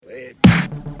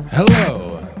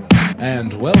Hello,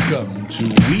 and welcome to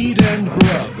Weed and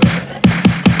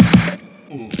Grub.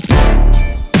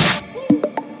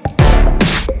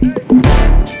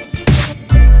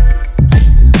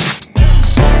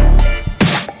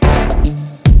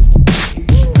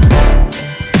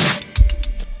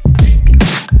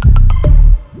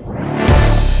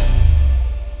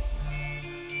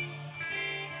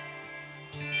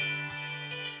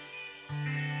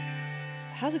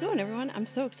 How's it going, everyone? I'm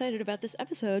so excited about this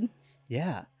episode.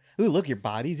 Yeah. Ooh, look, your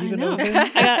body's even I know. open.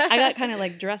 I got kind of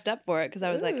like dressed up for it because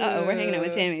I was like, oh, we're hanging out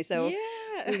with Tammy, so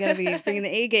we got to be bringing the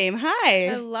A game. Hi.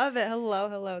 I love it.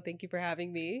 Hello. Thank you for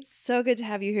having me. So good to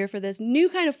have you here for this new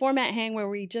kind of format hang where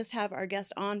we just have our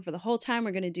guest on for the whole time.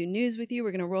 We're going to do news with you.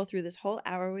 We're going to roll through this whole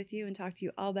hour with you and talk to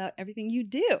you all about everything you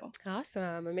do.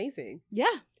 Awesome. Amazing. Yeah.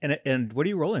 And what are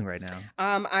you rolling right now?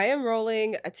 I am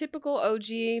rolling a typical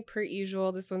OG per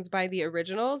usual. This one's by the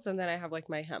Originals. And then I have like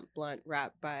my hemp blunt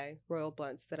wrapped by Royal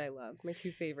Blunts that I love. My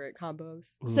two favorite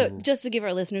combos. So Ooh. just to give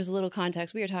our listeners a little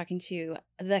context, we are talking to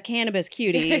the cannabis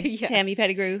cutie, Yes. Tammy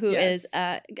Pettigrew, who Yes.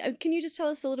 is, can you just tell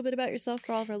us a little bit about yourself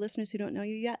for all of our listeners who don't know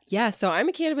you yet? Yeah, so I'm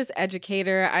a cannabis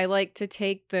educator. I like to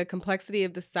take the complexity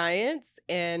of the science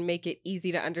and make it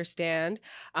easy to understand.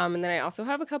 And then I also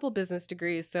have a couple business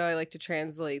degrees, so I like to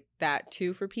translate that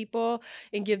too for people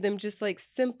and give them just like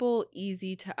simple,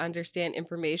 easy to understand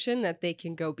information that they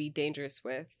can go be dangerous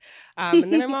with.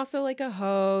 And then I'm also like a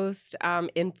host,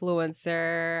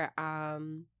 influencer,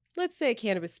 let's say a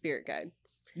cannabis spirit guide.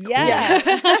 Yeah.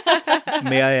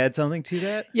 May I add something to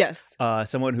that? Yes.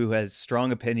 Someone who has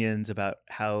strong opinions about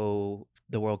how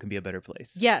the world can be a better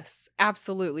place. Yes,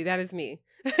 absolutely. That is me.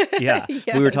 Yeah.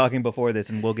 Yes. We were talking before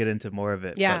this and we'll get into more of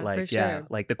it. Yeah, but like, for sure.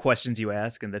 like the questions you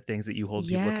ask and the things that you hold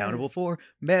people accountable Yes. for.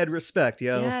 Mad respect,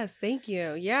 yo. Yes, thank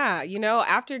you. Yeah,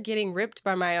 after getting ripped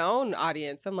by my own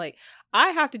audience, I'm like, I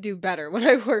have to do better when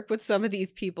I work with some of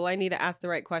these people. I need to ask the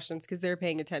right questions because they're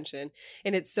paying attention.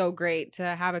 And it's so great to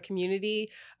have a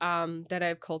community that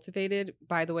I've cultivated.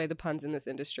 By the way, the puns in this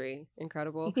industry,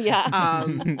 incredible. Yeah.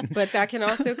 But that can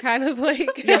also kind of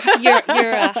like... you're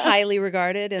highly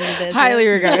regarded in the business. Highly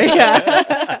regarded,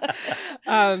 yeah.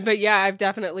 But yeah, I've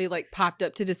definitely like popped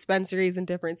up to dispensaries in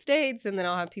different states, and then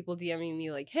I'll have people DMing me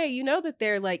like, hey, you know that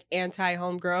they're like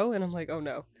anti-home grow? And I'm like, oh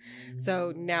no.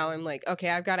 So now I'm like, okay,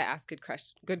 I've got to ask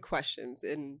good questions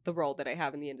in the role that I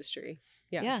have in the industry.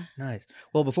 Yeah. Nice.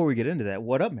 Well, before we get into that,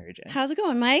 what up, Mary Jane? How's it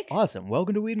going, Mike? Awesome.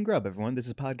 Welcome to Weed and Grub, everyone. This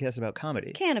is a podcast about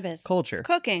comedy, Cannabis, culture,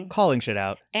 cooking, calling shit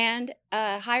out. and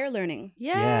higher learning.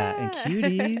 Yeah, and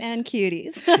cuties. And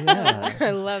cuties. Yeah.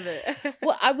 I love it.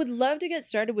 Well, I would love to get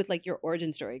started with like your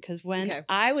origin story because when Okay.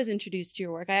 I was introduced to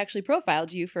your work, I actually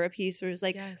profiled you for a piece where it was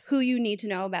like Yes. who you need to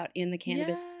know about in the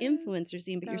cannabis Yes. influencer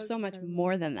scene, but That you're was so much incredible.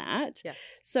 more than that. Yes.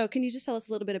 So can you just tell us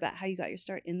a little bit about how you got your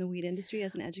start in the weed industry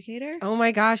as an educator? Oh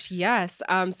my gosh, yes.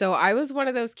 So I was one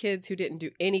of those kids who didn't do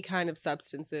any kind of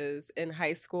substances in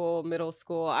high school, middle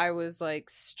school. I was like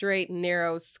straight,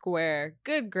 narrow, square,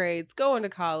 good grades, going to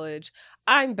college.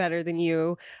 I'm better than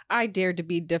you. I dared to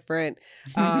be different.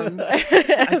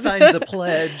 I signed the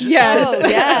pledge. Yes. Oh,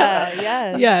 yeah,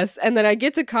 yes. Yes. And then I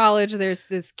get to college. There's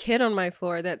this kid on my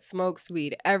floor that smokes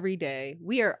weed every day.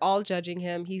 We are all judging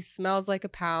him. He smells like a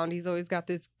pound. He's always got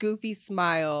this goofy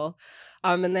smile.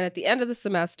 And then at the end of the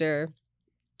semester,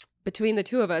 between the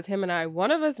two of us, him and I,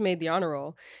 one of us made the honor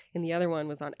roll and the other one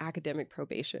was on academic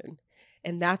probation.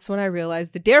 And that's when I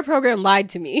realized the DARE program lied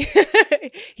to me.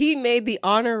 He made the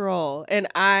honor roll and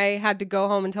I had to go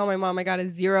home and tell my mom I got a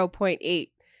 0.8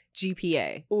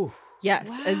 GPA. Ooh. Yes,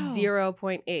 a Wow.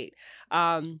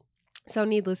 0.8. So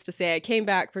needless to say, I came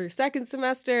back for second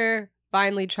semester,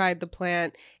 finally tried the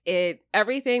plant.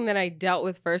 Everything that I dealt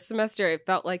with first semester, it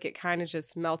felt like it kind of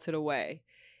just melted away.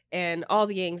 And all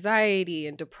the anxiety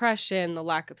and depression, the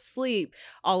lack of sleep,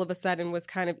 all of a sudden was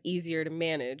kind of easier to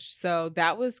manage. So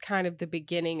that was kind of the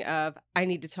beginning of I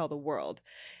need to tell the world.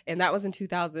 And that was in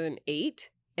 2008.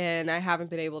 And I haven't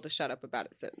been able to shut up about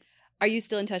it since. Are you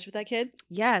still in touch with that kid?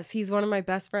 Yes, he's one of my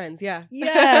best friends. Yeah.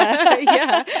 Yeah.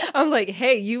 Yeah. I'm like,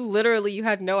 hey, you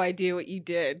had no idea what you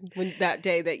did when that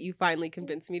day that you finally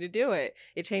convinced me to do it.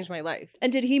 It changed my life.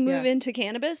 And did he move Yeah. into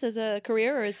cannabis as a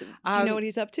career, or do you know what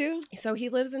he's up to? So he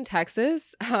lives in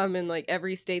Texas, and like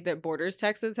every state that borders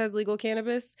Texas has legal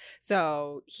cannabis.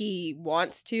 So he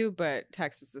wants to, but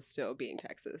Texas is still being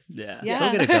Texas. Yeah. Yeah.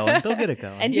 They'll get it going. They'll get it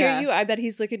going. And Yeah. here you, I bet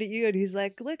he's looking at you and he's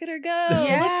like, look at her go.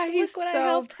 Yeah, look, he's look what so I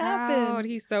helped proud. happen.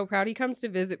 He's so proud. He comes to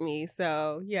visit me.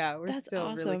 So yeah, we're That's still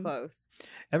really awesome. close.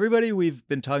 Everybody we've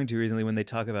been talking to recently, when they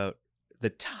talk about the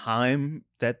time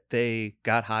that they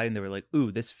got high and they were like,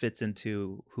 ooh, this fits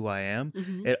into who I am,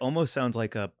 Mhm. it almost sounds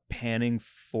like a panning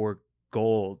for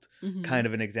Gold Mhm. kind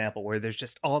of an example where there's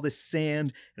just all this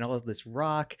sand and all of this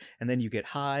rock, and then you get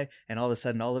high, and all of a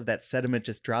sudden all of that sediment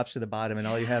just drops to the bottom, and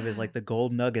all you have is like the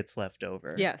gold nuggets left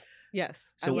over. Yes.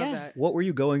 So I love yeah. that. what were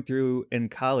you going through in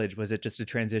college? Was it just a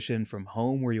transition from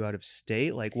home? Were you out of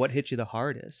state? Like, what hit you the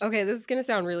hardest? Okay, this is going to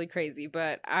sound really crazy,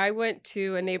 but I went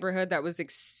to a neighborhood that was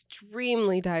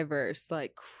extremely diverse,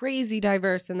 like crazy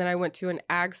diverse. And then I went to an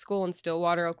ag school in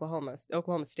Stillwater, Oklahoma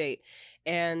State,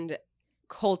 and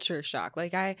culture shock.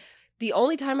 The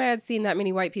only time I had seen that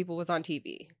many white people was on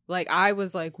TV. Like, I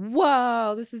was like,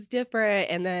 whoa, this is different.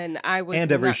 And then I was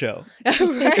And every not- show.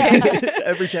 Right.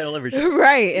 Every channel, every show.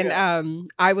 Right. And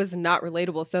I was not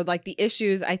relatable. So like the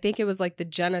issues, I think it was like the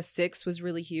Jenna 6 was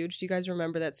really huge. Do you guys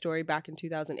remember that story back in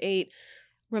 2008?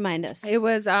 Remind us. It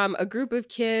was a group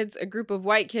of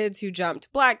white kids who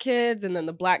jumped black kids, and then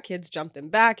the black kids jumped them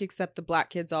back, except the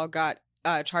black kids all got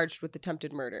charged with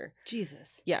attempted murder.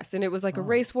 Jesus. Yes. And it was like a Oh.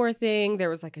 race war thing. There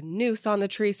was like a noose on the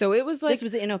tree. So it was like This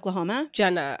was in Oklahoma?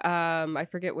 Jenna. I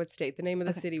forget what state. The name of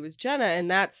the Okay. city was Jenna. And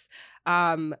that's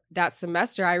that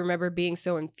semester I remember being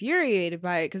so infuriated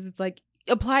by it because it's like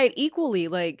apply it equally.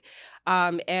 Like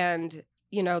and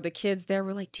you know, the kids there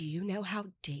were like, do you know how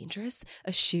dangerous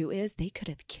a shoe is? They could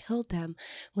have killed them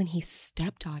when he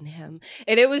stepped on him.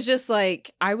 And it was just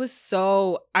like, I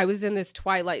was in this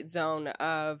twilight zone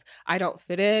of I don't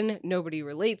fit in. Nobody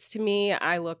relates to me.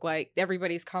 I look like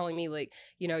everybody's calling me like,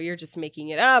 you know, you're just making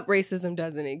it up. Racism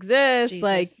doesn't exist. Jesus.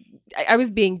 Like I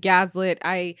was being gaslit.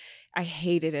 I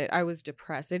hated it. I was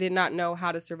depressed. I did not know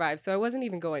how to survive. So I wasn't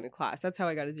even going to class. That's how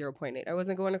I got a 0.8. I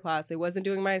wasn't going to class. I wasn't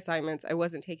doing my assignments. I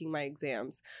wasn't taking my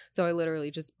exams. So I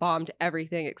literally just bombed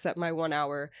everything except my 1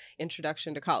 hour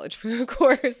introduction to college for the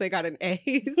course. I got an A.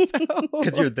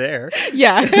 Because you're there.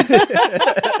 Yeah.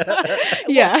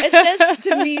 Yeah. It says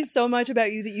to me so much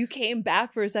about you that you came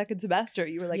back for a second semester.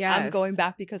 You were like, I'm Yes. going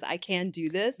back because I can do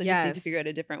this. I just need to Yes. figure out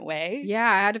a different way. Yeah,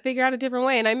 I had to figure out a different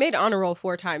way. And I made honor roll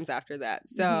 4 times after that.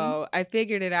 So Mm-hmm. I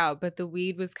figured it out. But the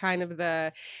weed was kind of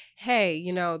the, hey,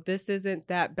 you know, this isn't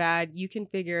that bad. You can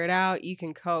figure it out. You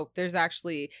can cope.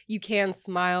 You can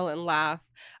smile and laugh,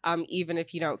 even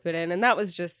if you don't fit in. And that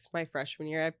was just my freshman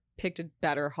year. I picked a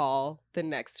better hall the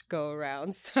next go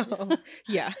around. So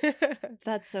yeah.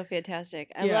 That's so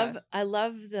fantastic. Yeah. I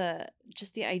love the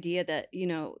idea that, you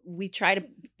know, we try to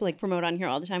like promote on here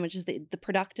all the time, which is the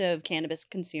productive cannabis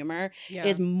consumer Yeah.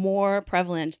 is more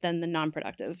prevalent than the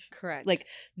non-productive. Correct. Like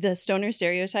the stoner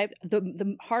stereotype,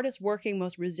 the hardest working,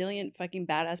 most resilient fucking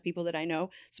badass people that I know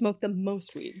smoke the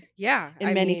most weed yeah. in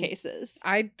I many mean, cases.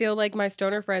 I feel like my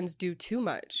stoner friends do too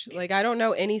much. Like, I don't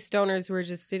know any stoners who are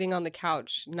just sitting on the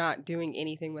couch, not doing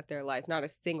anything with their life. Not a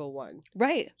single one.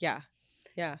 Right. Yeah.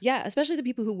 Yeah. Yeah, especially the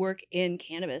people who work in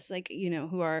cannabis, like, you know,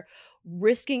 who are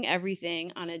risking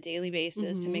everything on a daily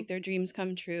basis to Mhm. make their dreams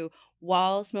come true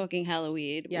while smoking hella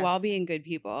weed, Yes. while being good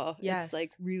people. Yes. It's like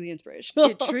really inspirational.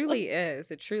 It truly is.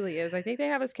 It truly is. I think they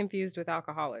have us confused with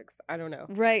alcoholics. I don't know.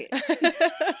 Right.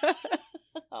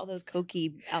 All those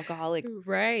cokey, alcoholic,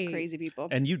 Right. crazy people.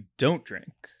 And you don't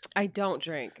drink. I don't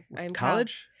drink. I'm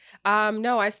College?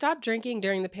 No, I stopped drinking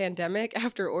during the pandemic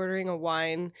after ordering a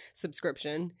wine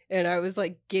subscription, and I was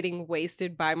like getting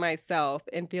wasted by myself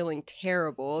and feeling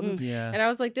terrible. Mm. Yeah. And I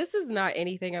was like, this is not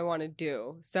anything I want to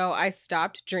do. So I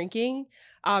stopped drinking.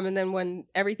 And then when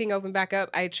everything opened back up,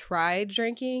 I tried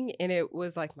drinking, and it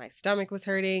was like my stomach was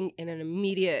hurting and an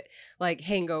immediate like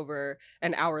hangover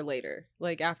an hour later,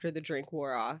 like after the drink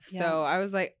wore off. Yeah. So I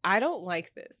was like, I don't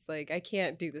like this. Like, I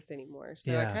can't do this anymore.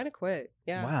 So I Yeah. kind of quit.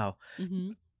 Yeah. Wow.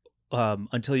 Mm-hmm.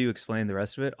 Until you explained the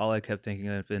rest of it, all I kept thinking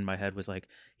of in my head was like,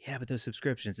 yeah, but those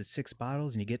subscriptions, it's 6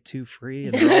 bottles and you get 2 free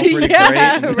and they're all pretty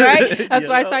yeah, great. right. That's You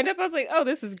why I know? signed up. I was like, oh,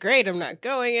 this is great. I'm not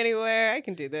going anywhere. I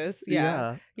can do this.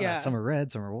 Yeah. Yeah. Some are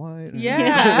red, some are white.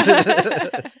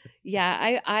 Yeah.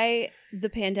 Yeah, I the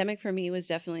pandemic for me was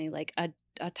definitely like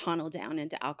a tunnel down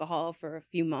into alcohol for a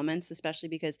few moments, especially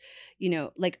because, you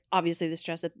know, like obviously the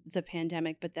stress of the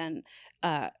pandemic, but then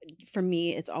for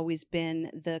me, it's always been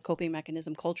the coping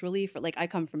mechanism culturally. For like, I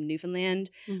come from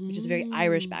Newfoundland, which is a very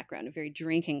Irish background, a very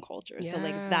drinking culture. So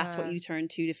like that's what Yeah. you turn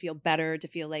to feel better, to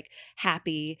feel like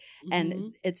happy, Mhm.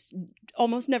 and it's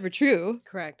almost never true.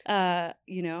 Correct.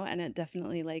 You know, and it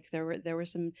definitely like there were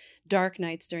some dark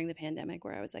nights during the pandemic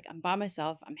where I was like, I'm by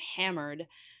myself, I'm hammered,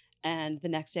 and the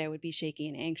next day I would be shaky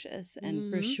and anxious.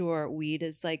 And for Mhm. sure, weed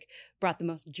has like brought the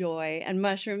most joy, and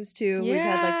mushrooms too. We've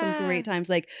had like some Yeah. great times.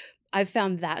 Like I've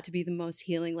found that to be the most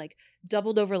healing. Like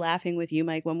doubled over laughing with you,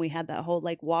 Mike, when we had that whole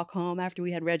like walk home after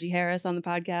we had Reggie Harris on the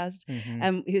podcast.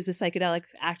 And he was a psychedelic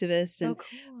activist, and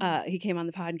cool. he came on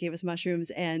the pod and gave us mushrooms,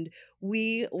 and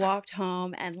we walked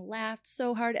home and laughed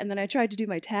so hard. And then I tried to do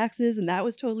my taxes, and that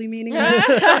was totally meaningless.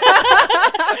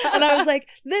 And I was like,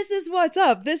 this is what's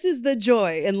up. This is the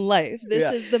joy in life.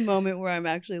 This is the moment where I'm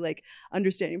actually like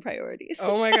understanding priorities.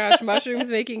 Oh my gosh, mushrooms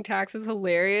making taxes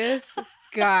hilarious.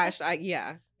 Gosh,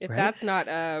 if Right? that's not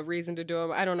a reason to do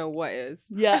them, I don't know what is.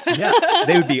 Yeah. Yeah,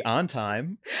 they would be on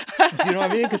time. Do you know what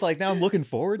I mean? Because like now I'm looking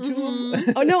forward to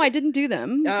them. Oh no, I didn't do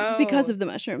them because Oh. of the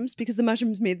mushrooms, because the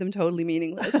mushrooms made them totally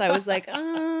meaningless. I was like, This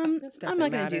I'm not doesn't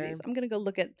going to do matter. these. I'm going to go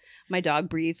look at my dog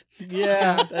breathe.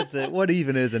 Yeah, that's it. What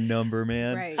even is a number,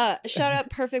 man? Right. Shout out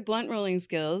perfect blunt rolling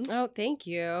skills. Oh, thank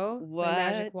you. What? My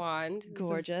magic wand. This is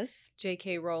Gorgeous.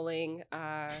 J.K. Rowling,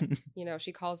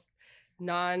 she calls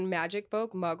non-magic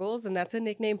folk muggles, and that's a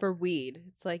nickname for weed.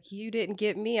 It's like, you didn't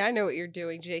get me. I know what you're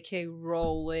doing, J.K.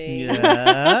 Rowling.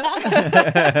 Yeah.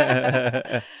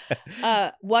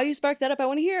 While you spark that up, I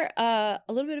want to hear a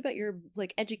little bit about your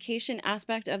like education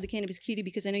aspect of the Cannabis Cutie,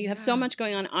 because I know you have so Yeah. much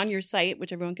going on your site,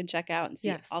 which everyone can check out and see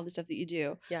Yes. all the stuff that you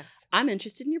do. Yes. I'm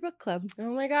interested in your book club.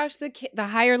 Oh my gosh, the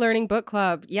Higher Learning Book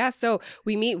Club. Yeah, so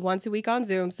we meet once a week on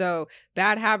Zoom. So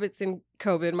bad habits in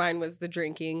COVID, mine was the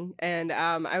drinking. And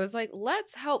I was like,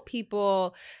 let's help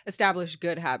people establish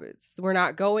good habits. We're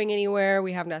not going anywhere.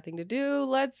 We have nothing to do.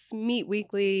 Let's meet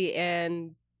weekly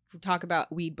and talk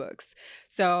about weed books.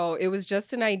 So it was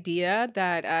just an idea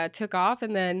that took off.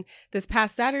 And then this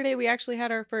past Saturday, we actually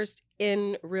had our first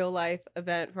in real life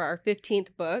event for our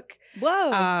 15th book.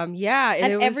 Whoa. Yeah.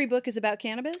 and it was- every book is about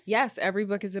cannabis? Yes, every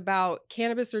book is about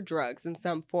cannabis or drugs in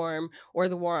some form, or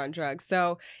the war on drugs.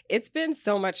 So it's been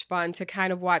so much fun to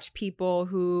kind of watch people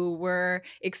who were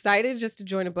excited just to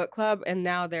join a book club, and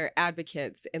now they're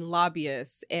advocates and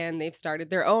lobbyists, and they've started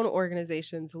their own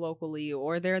organizations locally,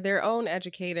 or they're their own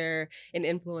educator and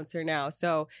influencer now.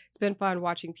 So it's been fun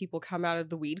watching people come out of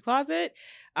the weed closet.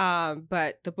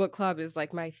 But the book club is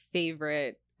like my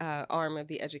favorite arm of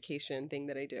the education thing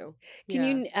that I do.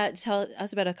 Can Yeah. you tell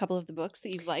us about a couple of the books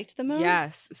that you've liked the most?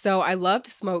 Yes. So I loved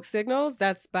Smoke Signals.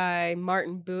 That's by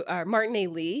Martin A.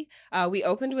 Lee. We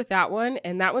opened with that one,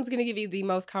 and that one's going to give you the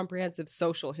most comprehensive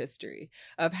social history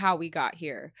of how we got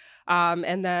here.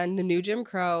 And then The New Jim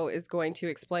Crow is going to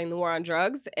explain the war on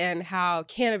drugs and how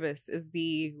cannabis is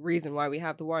the reason why we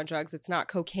have the war on drugs. It's not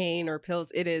cocaine or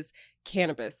pills. It is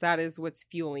cannabis. That is what's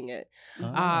fueling it.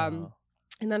 Oh.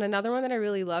 And then another one that I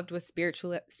really loved was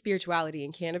spirituality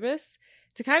and cannabis,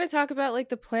 to kind of talk about like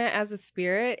the plant as a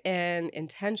spirit and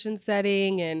intention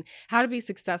setting and how to be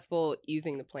successful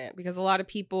using the plant. Because a lot of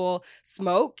people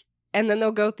smoke and then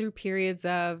they'll go through periods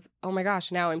of, oh my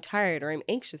gosh, now I'm tired or I'm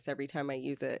anxious every time I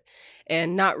use it.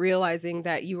 And not realizing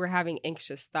that you were having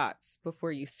anxious thoughts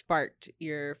before you sparked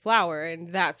your flower.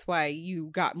 And that's why you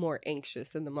got more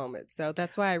anxious in the moment. So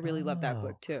that's why I really love that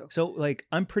book too. So like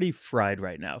I'm pretty fried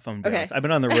right now, if I'm being Okay. honest. I've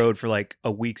been on the road for like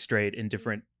a week straight in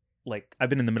different, like I've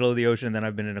been in the middle of the ocean and then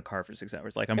I've been in a car for 6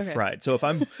 hours. Like I'm Okay. fried. So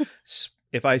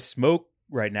if I smoke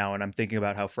right now and I'm thinking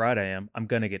about how fried I am, I'm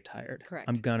gonna get tired. Correct.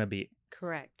 I'm gonna be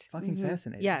Correct. fucking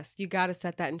fascinating. Yes, you got to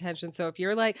set that intention. So if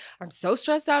you're like, I'm so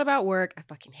stressed out about work, I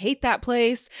fucking hate that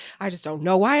place, I just don't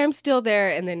know why I'm still there,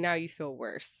 and then now you feel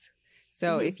worse.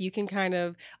 So Mhm. if you can kind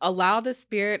of allow the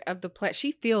spirit of the plant,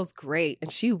 she feels great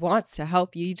and she wants to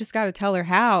help you. You just got to tell her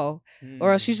how,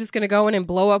 or else she's just going to go in and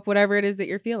blow up whatever it is that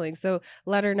you're feeling. So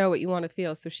let her know what you want to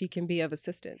feel so she can be of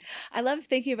assistance. I love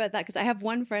thinking about that because I have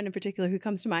one friend in particular who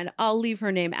comes to mind. I'll leave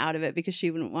her name out of it because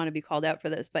she wouldn't want to be called out for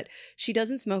this, but she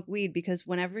doesn't smoke weed because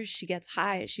whenever she gets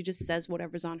high, she just says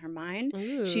whatever's on her mind.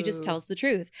 She just Ooh. tells the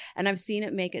truth. And I've seen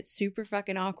it make it super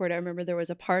fucking awkward. I remember there was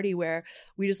a party where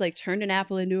we just like turned an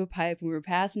apple into a pipe and we were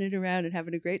passing it around and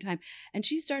having a great time. And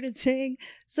she started saying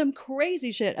some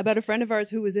crazy shit about a friend of ours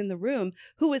who was in the room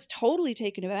who was totally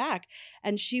taken aback.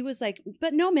 And she was like,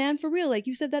 but no, man, for real. Like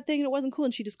you said that thing and it wasn't cool.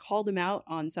 And she just called him out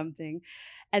on something.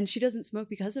 And she doesn't smoke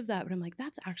because of that. But I'm like,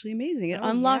 that's actually amazing. It Oh,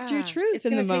 unlocked your yeah. truth It's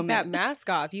in the gonna take moment. that mask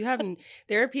off. You haven't.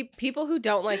 There are people who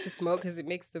don't like to smoke because it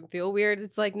makes them feel weird.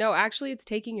 It's like, no, actually, it's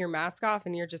taking your mask off,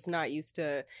 and you're just not used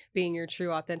to being your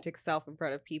true, authentic self in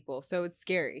front of people. So it's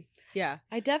scary. Yeah.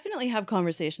 I definitely have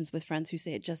conversations with friends who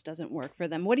say it just doesn't work for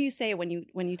them. What do you say when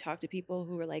you talk to people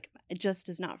who are like, it just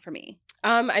is not for me?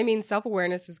 I mean,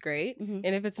 self-awareness is great. Mhm.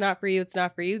 And if it's not for you, it's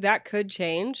not for you. That could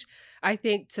change. I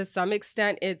think to some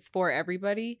extent it's for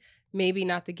everybody. Maybe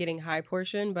not the getting high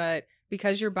portion, but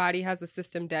because your body has a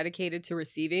system dedicated to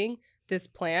receiving this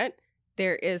plant,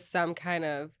 there is some kind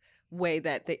of way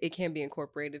that it can be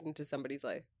incorporated into somebody's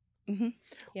life. Mhm.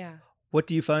 Yeah. What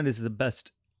do you find is the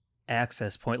best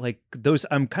access point, like those,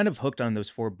 I'm kind of hooked on those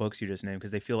 4 books you just named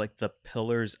because they feel like the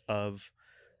pillars of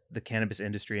the cannabis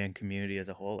industry and community as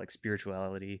a whole, like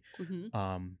spirituality,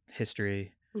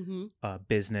 history,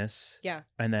 business,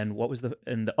 and then what was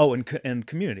and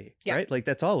community, right? Like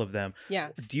that's all of them.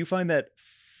 Do you find that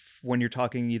when you're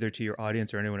talking either to your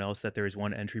audience or anyone else that there is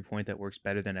one entry point that works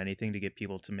better than anything to get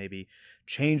people to maybe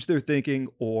change their thinking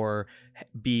or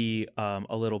be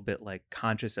a little bit like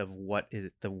conscious of what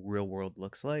the real world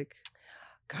looks like?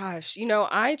 Gosh,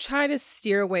 I try to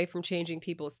steer away from changing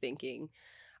people's thinking.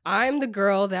 I'm the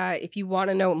girl that if you want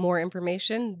to know more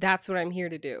information, that's what I'm here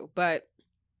to do. But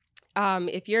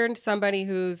if you're somebody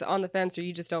who's on the fence or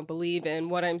you just don't believe in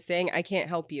what I'm saying, I can't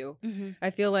help you.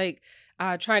 I feel like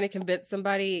trying to convince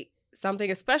somebody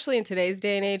something, especially in today's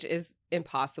day and age, is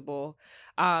impossible.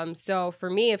 So for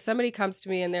me, if somebody comes to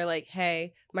me and they're like,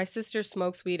 hey, my sister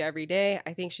smokes weed every day.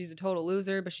 I think she's a total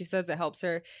loser, but she says it helps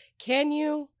her. Can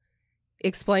you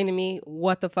explain to me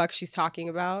what the fuck she's talking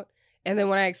about? And then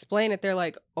when I explain it, they're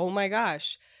like, oh my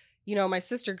gosh, my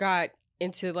sister got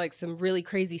into like some really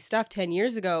crazy stuff 10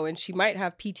 years ago and she might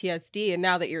have PTSD. And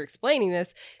now that you're explaining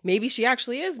this, maybe she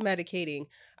actually is medicating.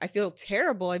 I feel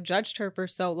terrible. I've judged her for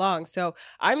so long. So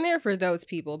I'm there for those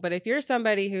people. But if you're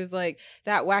somebody who's like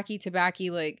that wacky tobacco,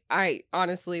 like I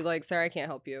honestly like, sorry, I can't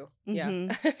help you.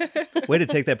 Yeah. Way to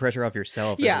take that pressure off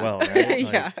yourself as well, right?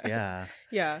 Like,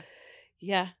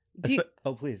 Yeah.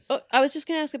 Please. I was just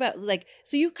going to ask about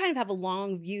so you kind of have a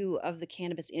long view of the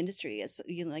cannabis industry as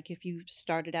like if you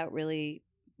started out really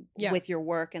with your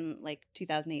work in like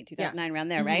 2008, 2009 around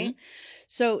there, right?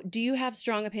 So do you have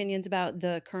strong opinions about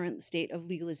the current state of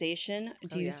legalization?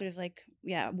 Do you sort of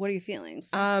what are your feelings?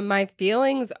 My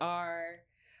feelings are,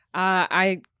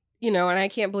 and I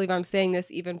can't believe I'm saying this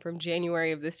even from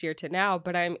January of this year to now,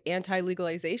 but I'm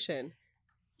anti-legalization.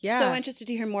 So interested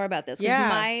to hear more about this because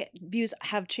my views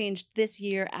have changed this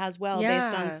year as well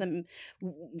based on some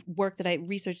work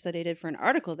research that I did for an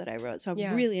article that I wrote. So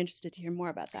I'm really interested to hear more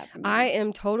about that from you. I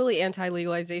am totally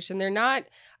anti-legalization. They're not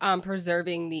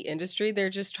preserving the industry.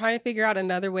 They're just trying to figure out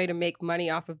another way to make money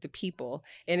off of the people.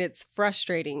 And it's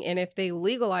frustrating. And if they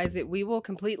legalize it, we will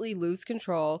completely lose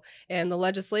control. And the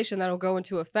legislation that will go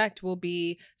into effect will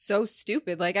be so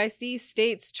stupid. Like I see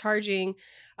states charging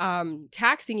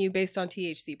taxing you based on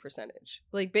THC percentage.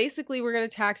 Like basically we're going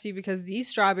to tax you because these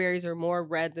strawberries are more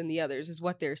red than the others is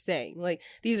what they're saying. Like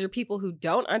these are people who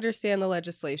don't understand the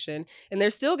legislation and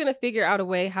they're still going to figure out a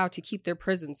way how to keep their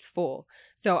prisons full.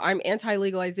 So I'm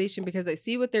anti-legalization because I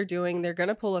see what they're doing. They're going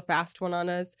to pull a fast one on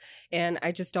us and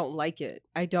I just don't like it.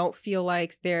 I don't feel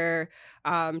like they're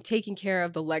taking care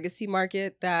of the legacy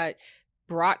market that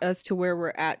brought us to where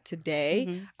we're at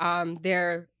today.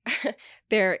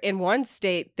 They're in one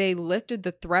state, they lifted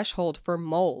the threshold for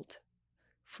mold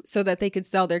so that they could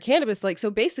sell their cannabis. Like,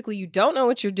 so basically you don't know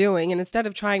what you're doing. And instead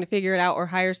of trying to figure it out or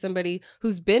hire somebody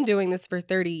who's been doing this for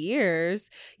 30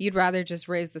 years, you'd rather just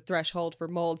raise the threshold for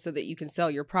mold so that you can sell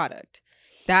your product.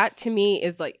 That to me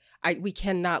is like, we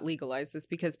cannot legalize this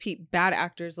because bad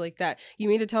actors like that. You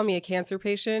mean to tell me a cancer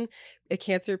patient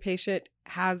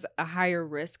has a higher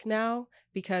risk now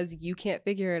because you can't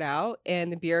figure it out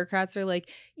and the bureaucrats are like,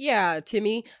 yeah,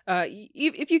 Timmy,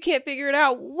 if you can't figure it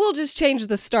out, we'll just change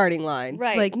the starting line.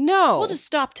 Right. Like, no. We'll just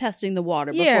stop testing the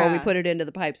water before we put it into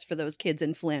the pipes for those kids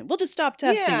in Flint. We'll just stop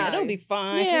testing it. It'll be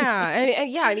fine. Yeah.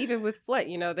 And even with Flint,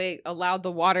 they allowed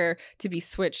the water to be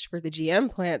switched for the GM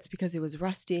plants because it was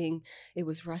rusting. It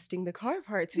was rusting the car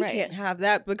parts. We can't have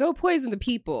that, but go poison the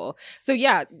people. So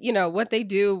yeah, what they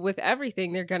do with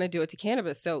everything, they're going to do it to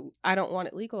cannabis. So I don't want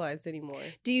it legalized anymore.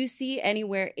 Do you see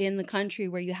anywhere in the country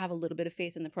where you have a little bit of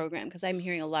faith in the program? Because I'm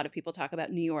hearing a lot of people talk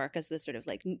about New York as this sort of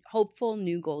like hopeful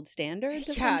new gold standard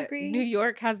to some degree. New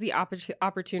York has the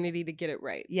opportunity to get it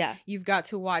right. Yeah. You've got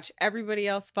to watch everybody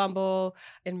else fumble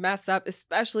and mess up,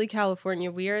 especially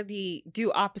California. We are the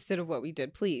do opposite of what we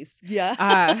did, please.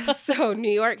 Yeah. So New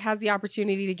York has the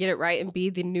opportunity to get it right and be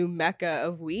the new mecca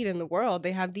of weed in the world.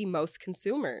 They have the most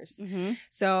consumers. Mm-hmm.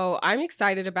 So I'm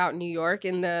excited about New York,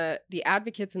 and the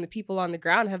advocates and the people on the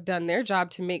ground have done their job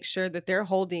to make sure that they're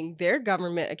holding their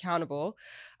government accountable.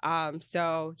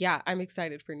 So yeah, I'm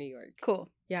excited for New York. Cool.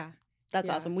 Yeah. That's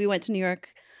awesome. We went to New York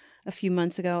a few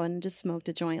months ago and just smoked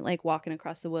a joint, like walking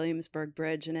across the Williamsburg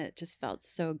Bridge, and it just felt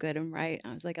so good and right.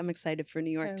 I was like, I'm excited for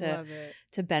New York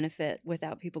to benefit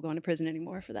without people going to prison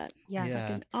anymore for that.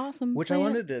 Yeah. Awesome. Which plan. I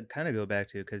wanted to kind of go back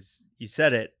to because you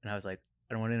said it and I was like,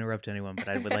 I don't want to interrupt anyone, but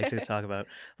I would like to talk about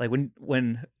like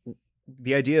when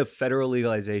the idea of federal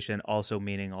legalization also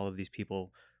meaning all of these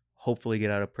people hopefully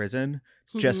get out of prison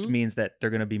just means that they're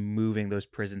going to be moving those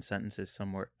prison sentences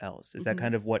somewhere else. Is that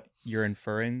kind of what you're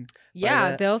inferring?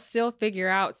 Yeah, they'll still figure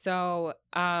out. So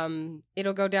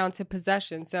it'll go down to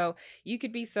possession. So you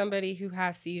could be somebody who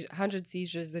has 100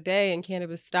 seizures a day and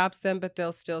cannabis stops them, but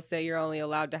they'll still say you're only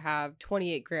allowed to have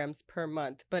 28 grams per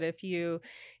month. But if you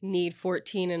need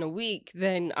 14 in a week,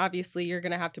 then obviously you're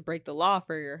going to have to break the law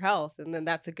for your health. And then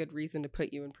that's a good reason to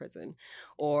put you in prison.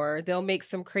 Or they'll make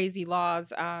some crazy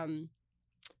laws.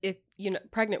 If,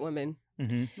 pregnant women,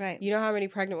 right. You know how many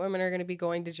pregnant women are going to be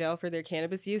going to jail for their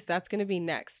cannabis use? That's going to be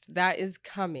next. That is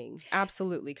coming.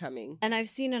 Absolutely coming. And I've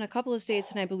seen in a couple of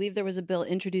states, and I believe there was a bill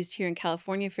introduced here in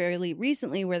California fairly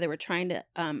recently where they were trying to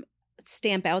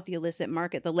stamp out the illicit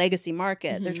market, the legacy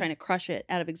market. They're trying to crush it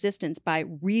out of existence by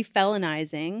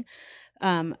refelonizing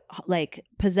like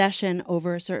possession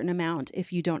over a certain amount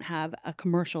if you don't have a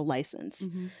commercial license.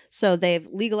 So they've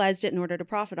legalized it in order to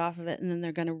profit off of it, and then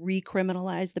they're going to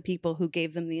recriminalize the people who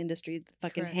gave them the industry,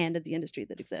 fucking handed the industry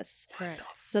that exists. Correct.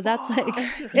 So that's like,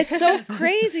 it's so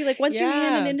crazy. Like once you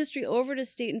hand an industry over to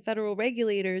state and federal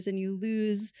regulators and you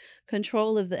lose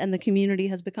control of and the community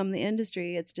has become the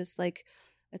industry, it's just like,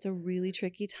 it's a really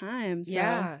tricky time. So,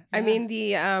 I mean,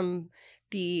 in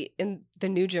the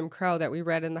new Jim Crow that we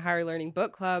read in the Higher Learning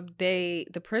Book Club, the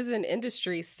prison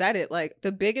industry said it, like,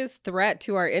 the biggest threat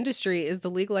to our industry is the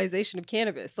legalization of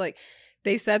cannabis. Like,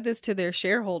 they said this to their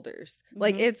shareholders.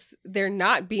 Like, they're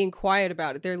not being quiet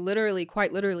about it. They're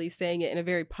quite literally saying it in a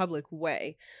very public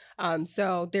way.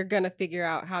 So they're going to figure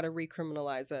out how to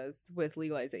recriminalize us with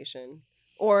legalization.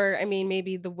 Or, I mean,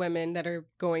 maybe the women that are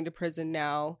going to prison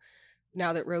now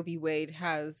that Roe v. Wade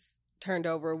has turned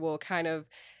over, will kind of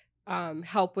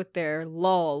help with their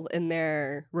lull in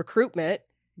their recruitment.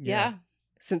 Yeah.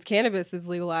 Since cannabis is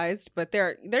legalized, but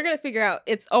they're going to figure out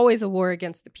it's always a war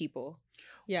against the people.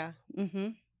 Yeah.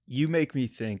 You make me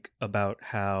think about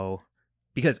how,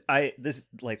 because this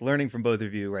like learning from both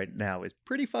of you right now is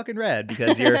pretty fucking rad,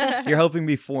 because you're helping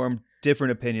me form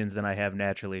different opinions than I have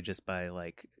naturally just by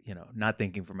like, not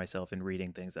thinking for myself and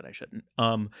reading things that I shouldn't.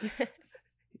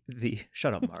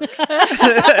 Shut up, Mark.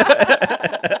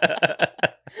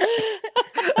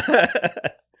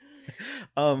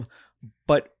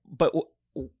 But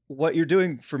what you're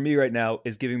doing for me right now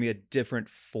is giving me a different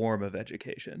form of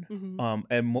education,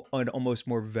 and an almost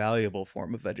more valuable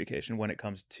form of education when it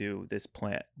comes to this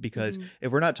plant. Because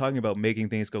if we're not talking about making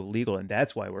things go legal, and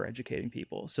that's why we're educating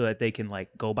people so that they can like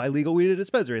go buy legal weed at a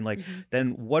dispensary, and like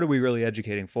then what are we really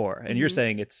educating for? And you're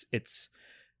saying it's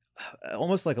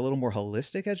almost like a little more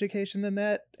holistic education than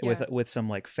that, with some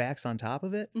like facts on top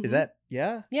of it. Is that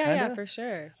yeah, for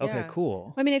sure. Okay,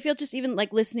 cool. I mean, I feel just even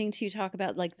like listening to you talk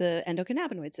about like the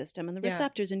endocannabinoid system and the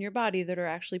receptors in your body that are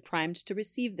actually primed to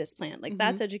receive this plant. Like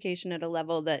that's education at a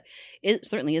level that it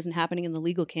certainly isn't happening in the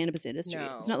legal cannabis industry.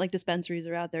 No. It's not like dispensaries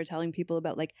are out there telling people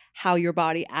about like how your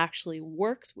body actually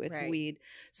works with weed.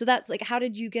 So that's like, how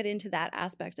did you get into that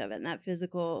aspect of it and that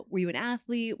physical? Were you an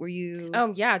athlete? Were you?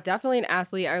 Yeah, definitely an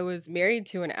athlete. I was married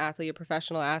to an athlete, a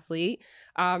professional athlete.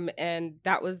 And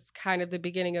that was kind of the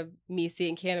beginning of me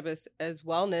seeing cannabis as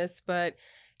wellness. But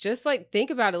just like think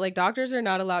about it, like doctors are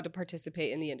not allowed to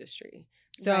participate in the industry.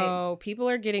 So people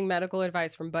are getting medical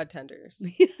advice from bud tenders.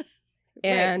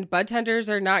 And bud tenders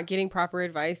are not getting proper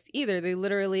advice either. They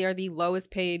literally are the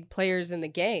lowest paid players in the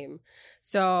game.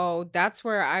 So that's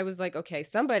where I was like, okay,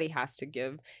 somebody has to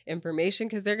give information,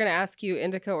 because they're going to ask you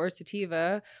indica or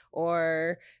sativa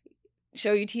or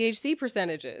show you THC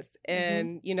percentages.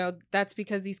 And, that's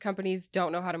because these companies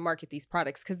don't know how to market these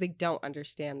products because they don't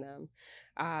understand them.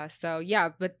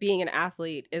 But being an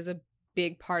athlete is a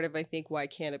big part of, I think, why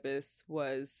cannabis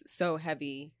was so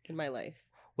heavy in my life.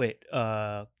 Wait,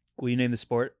 will you name the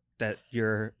sport that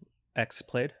your ex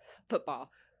played?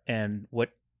 Football. And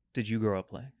what did you grow up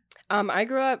playing? I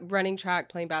grew up running track,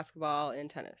 playing basketball, and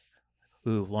tennis.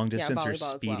 Ooh, long distance or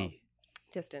volleyball speedy? as well.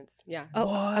 Distance, yeah. Oh,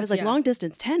 what? I was like, long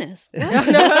distance tennis.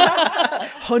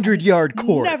 100-yard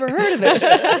court. Never heard of it.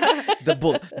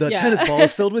 The tennis ball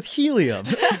is filled with helium.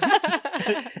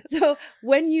 So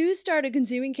when you started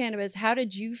consuming cannabis, how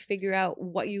did you figure out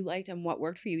what you liked and what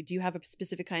worked for you? Do you have a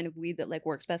specific kind of weed that like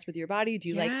works best with your body? Do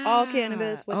you like all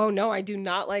cannabis? Oh, no, I do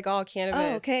not like all cannabis.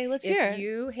 Oh, okay, let's hear it. If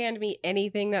you hand me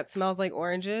anything that smells like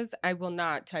oranges, I will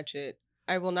not touch it.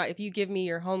 I will not. If you give me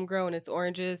your homegrown, it's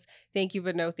oranges. Thank you,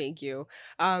 but no thank you.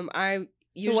 So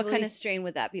what kind of strain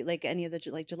would that be? Like any of the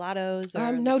like gelatos?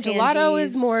 Or no, the gelato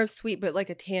is more of sweet, but like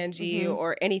a tangy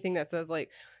or anything that says like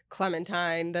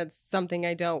clementine, that's something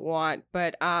I don't want.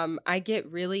 But I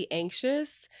get really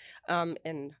anxious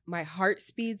and my heart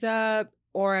speeds up,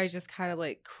 or I just kind of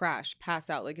like pass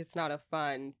out. Like it's not a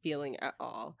fun feeling at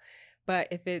all. But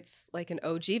if it's like an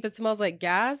OG, if it smells like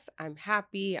gas, I'm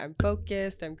happy, I'm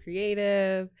focused, I'm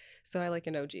creative. So I like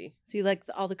an OG. So you like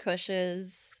all the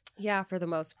cushes. Yeah, for the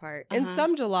most part. And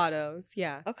some gelatos,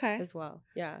 yeah. Okay. As well.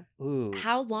 Yeah. Ooh.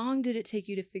 How long did it take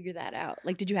you to figure that out?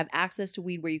 Like, did you have access to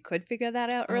weed where you could figure that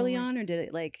out early on, or did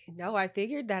it like... No, I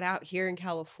figured that out here in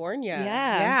California.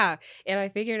 Yeah. Yeah. And I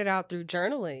figured it out through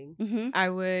journaling. Mm-hmm. I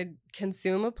would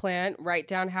consume a plant, write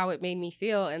down how it made me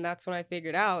feel, and that's when I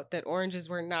figured out that oranges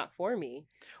were not for me.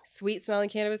 Sweet smelling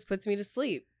cannabis puts me to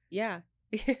sleep. Yeah.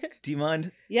 Do you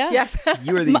mind? Yeah. Yes.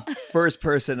 You are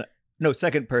the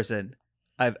second person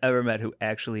I've ever met who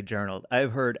actually journaled.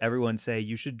 I've heard everyone say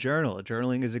you should journal.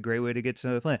 Journaling is a great way to get to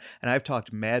know the plant. And I've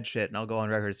talked mad shit, and I'll go on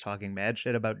record as talking mad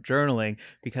shit about journaling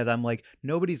because I'm like,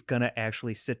 nobody's gonna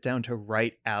actually sit down to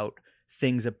write out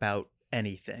things about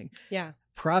anything. Yeah.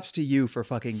 Props to you for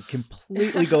fucking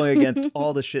completely going against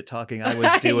all the shit talking I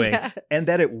was doing, Yes. and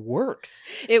that it works.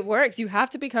 It works. You have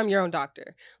to become your own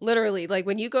doctor. Literally, like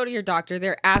when you go to your doctor,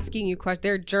 they're asking you questions.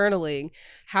 They're journaling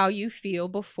how you feel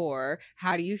before.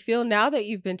 How do you feel now that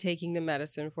you've been taking the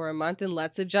medicine for a month? And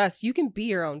let's adjust. You can be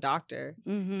your own doctor.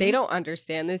 Mm-hmm. They don't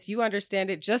understand this. You understand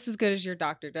it just as good as your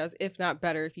doctor does, if not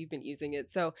better if you've been using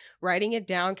it. So writing it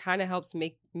down kind of helps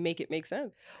make it make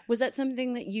sense. Was that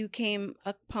something that you came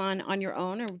upon on your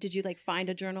own, or did you like find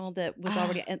a journal that was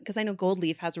already? Because I know Gold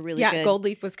Leaf has a really good. Gold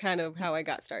Leaf was kind of how I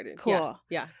got started. Cool.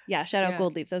 Yeah. Shout out Yeah.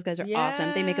 Gold Leaf. Those guys are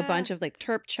awesome. They make a bunch of like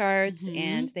terp charts, Mhm.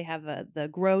 and they have the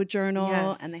grow journal,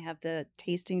 Yes. and they have the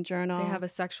tasting journal. They have a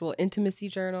sexual intimacy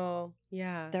journal.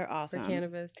 Yeah. They're awesome. For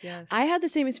cannabis, yes. I had the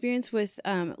same experience with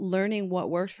learning what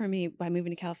worked for me by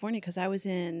moving to California, because I was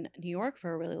in New York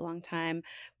for a really long time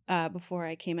before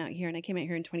I came out here, and I came out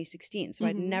here in 2016. So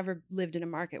I'd Mhm. never lived in a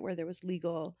market where there was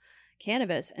legal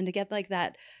cannabis, and to get like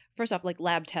that, first off, like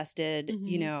lab tested,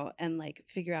 you Mhm. know, and like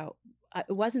figure out.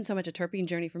 It wasn't so much a terpene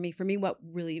journey for me. For me, what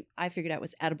really I figured out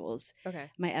was edibles, Okay.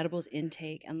 my edibles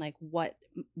intake, and like what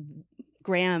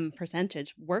gram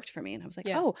percentage worked for me. And I was like,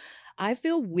 Yeah. oh, I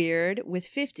feel weird with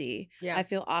 50. Yeah. I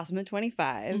feel awesome at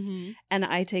 25. Mhm. And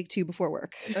I take 2 before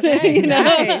work. Okay, You know?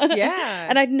 nice, yeah.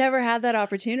 And I'd never had that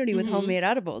opportunity with Mhm. homemade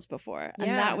edibles before. And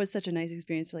Yeah. that was such a nice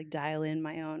experience to like dial in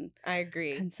my own I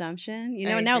agree. consumption. You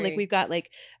I know, and now like agree. we've got like,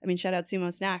 I mean, shout out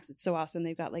Sumo Snacks. It's so awesome.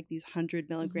 They've got like these 100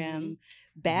 milligram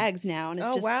bags now. And it's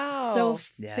Oh, just wow. so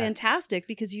Yeah. fantastic,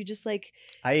 because you just like,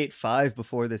 I ate 5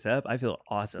 before this app. I feel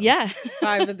awesome. yeah.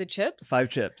 5 of the chips? 5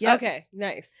 chips. Yep. Okay,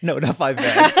 nice. No, not 5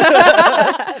 bags.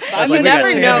 I was mean, like, we got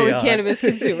never know Tammy with on. cannabis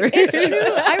consumers. It's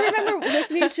true. I remember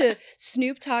listening to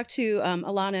Snoop talk to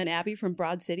Alana and Abby from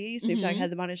Broad City. Snoop Dogg Mhm. had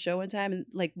them on his show one time, and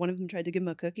like one of them tried to give him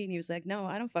a cookie, and he was like, "No,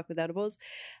 I don't fuck with edibles."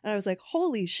 And I was like,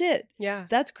 "Holy shit, Yeah.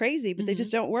 that's crazy!" But they Mhm.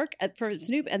 just don't work for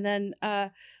Snoop. And then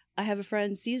I have a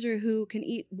friend Caesar who can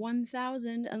eat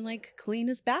 1,000 and like clean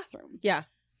his bathroom. Yeah.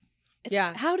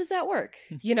 Yeah. How does that work?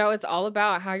 You know, it's all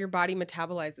about how your body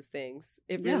metabolizes things.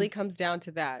 It Yeah. really comes down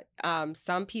to that.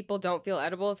 Some people don't feel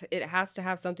edibles. It has to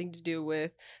have something to do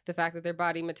with the fact that their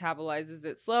body metabolizes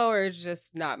it slow, or it's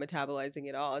just not metabolizing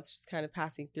at all. It's just kind of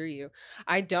passing through you.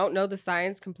 I don't know the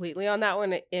science completely on that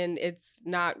one, and it's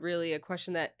not really a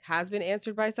question that has been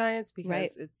answered by science because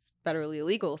Right. it's federally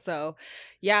illegal. So,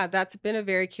 yeah, that's been a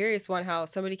very curious one, how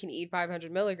somebody can eat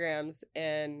 500 milligrams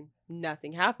and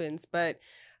nothing happens. But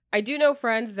I do know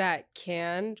friends that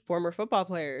can, former football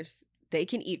players, they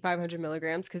can eat 500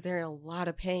 milligrams because they're in a lot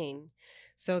of pain.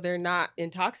 So they're not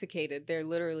intoxicated. They're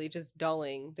literally just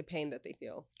dulling the pain that they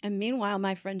feel. And meanwhile,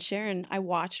 my friend Sharon, I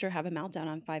watched her have a meltdown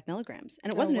on 5 milligrams,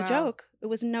 and it Oh, wasn't a wow. joke. It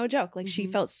was no joke. Like she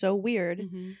Mhm. felt so weird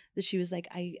Mm-hmm. that she was like,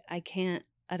 I can't,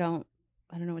 I don't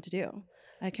know what to do.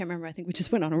 I can't remember. I think we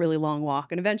just went on a really long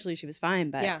walk, and eventually she was fine.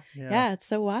 But yeah, it's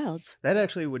so wild. That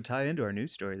actually would tie into our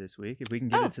news story this week. If we can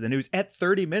get Oh. it to the news at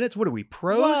 30 minutes. What are we,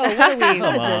 pros? Whoa, what are we?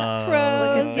 What is Come this? on.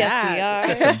 Pros? Look at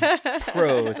Yes, that. we are.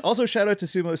 Pros. Also, shout out to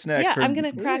Sumo Snacks. Yeah, for I'm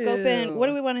gonna crack open. What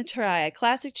do Ooh. we want to try?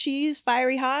 Classic cheese,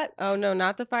 fiery hot. Oh, no,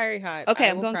 not the fiery hot. Okay, I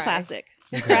I'm will going cry. classic.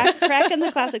 Crack in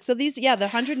the classic. So these, the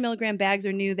 100 milligram bags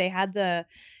are new. They had the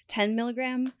 10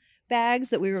 milligram bags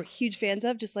that we were huge fans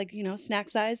of, just like, snack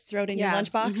size, throw it in your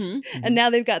lunchbox. Mhm. And now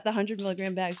they've got the 100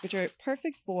 milligram bags, which are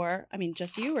perfect for,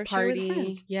 just you or share with a Party.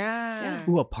 friend. Yeah.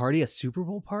 Ooh, a party, a Super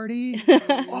Bowl party?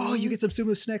 Oh, you get some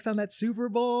Sumo Snacks on that Super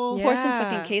Bowl? Yeah. Pour some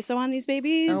fucking queso on these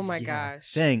babies. Oh my Yeah.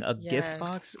 gosh. Dang, a Yes. gift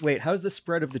box? Wait, how's the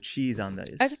spread of the cheese on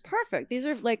these? That's perfect. These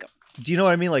are like Do you know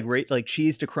what I mean? Like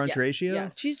cheese to crunch Yes, ratio?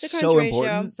 yes. cheese to So crunch ratio.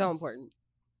 important. So important.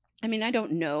 I mean, I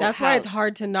don't know. That's why it's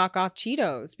hard to knock off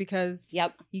Cheetos because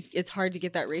Yep. it's hard to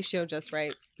get that ratio just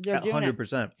right. They're doing it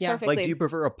 100%. Yeah. perfectly. Like, do you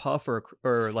prefer a puff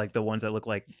or like the ones that look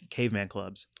like caveman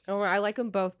clubs? Oh, I like them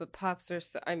both, but puffs are.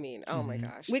 Oh my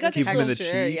gosh, We got Keep this them in the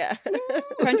texture, cheek. yeah.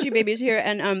 Crunchy Babies here,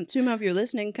 and Tuma, if you're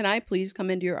listening, can I please come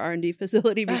into your R&D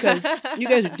facility because you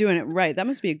guys are doing it right. That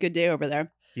must be a good day over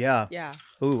there. Yeah. Yeah.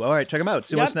 Ooh, all right. Check them out.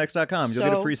 Yep. SumoSnacks.com. You'll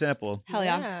get a So- free sample. Hell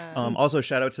yeah. Also,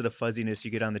 shout out to the fuzziness you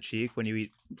get on the cheek when you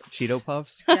eat Cheeto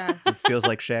Puffs. Yes. It feels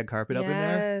like shag carpet up in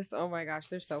there. Yes. Oh my gosh,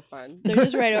 they're so fun. They're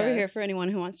just right over Yes. here for anyone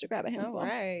who wants to grab a handful. All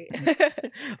right.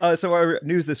 So our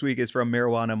news this week is from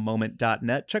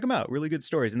marijuanamoment.net. Check them out. Really good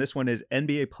stories. And this one is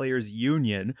NBA Players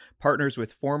Union partners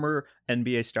with former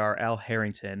NBA star Al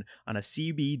Harrington on a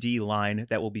CBD line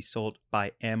that will be sold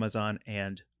by Amazon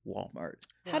and Walmart.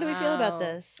 How do we feel about Wow.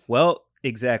 this? Well,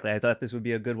 exactly. I thought this would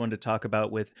be a good one to talk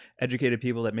about with educated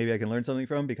people that maybe I can learn something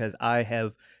from because I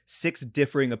have 6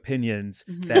 differing opinions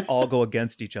Mhm. that all go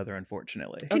against each other,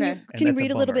 unfortunately. Can Okay. you, And can you that's a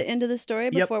read a little bummer. bit into the story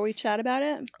Yep. before we chat about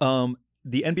it?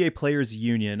 The NBA Players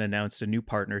Union announced a new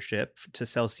partnership to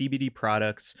sell CBD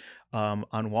products on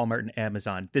Walmart and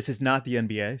Amazon. This is not the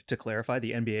NBA, to clarify.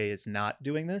 The NBA is not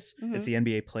doing this. Mhm. It's the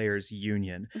NBA Players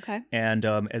Union. Okay. And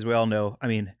as we all know, I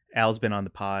mean, Al's been on the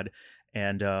pod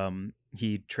and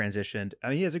he transitioned. I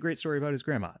mean, he has a great story about his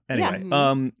grandma. Anyway,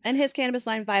 Yeah. And his cannabis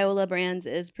line, Viola Brands,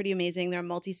 is pretty amazing. They're a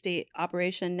multi-state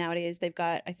operation nowadays. They've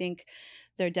got, I think,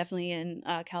 they're definitely in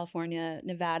California,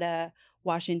 Nevada,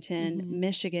 Washington, Mhm.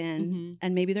 Michigan, Mhm.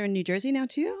 and maybe they're in New Jersey now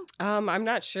too. I'm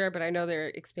not sure, but I know they're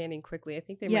expanding quickly. I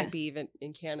think they Yeah. might be even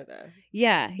in Canada.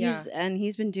 Yeah, Yeah.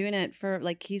 he's been doing it for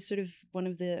like he's sort of one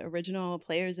of the original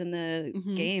players in the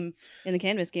Mhm. game, in the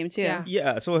cannabis game too. Yeah.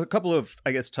 Yeah, so a couple of,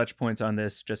 I guess, touch points on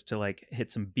this just to like hit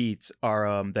some beats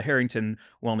are the Harrington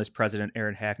Wellness president,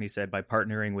 Aaron Hackney, said by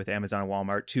partnering with Amazon and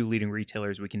Walmart, 2 leading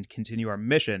retailers, we can continue our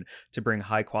mission to bring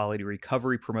high quality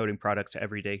recovery promoting products to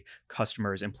everyday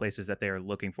customers in places that they are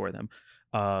looking for them.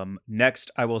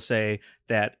 Next, I will say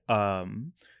that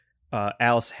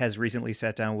Alice has recently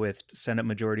sat down with Senate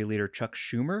Majority Leader Chuck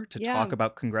Schumer to Yeah. talk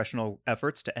about congressional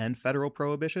efforts to end federal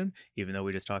prohibition, even though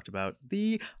we just talked about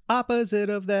the opposite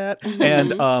of that.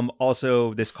 And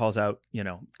also this calls out,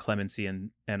 clemency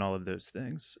and all of those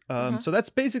things. So that's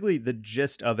basically the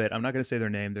gist of it. I'm not going to say their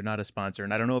name. They're not a sponsor.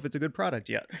 And I don't know if it's a good product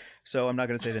yet. So I'm not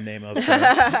going to say the name of the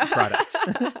product.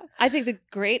 I think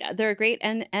there are great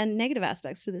and negative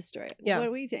aspects to this story. Yeah.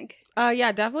 What do you think?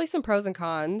 Yeah, definitely some pros and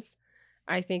cons.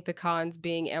 I think the cons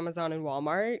being Amazon and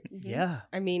Walmart. Yeah.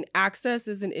 I mean, access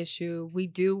is an issue. We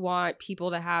do want people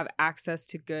to have access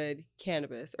to good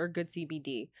cannabis or good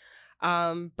CBD.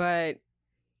 But,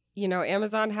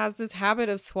 Amazon has this habit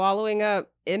of swallowing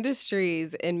up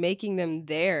industries and making them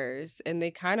theirs. And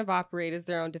they kind of operate as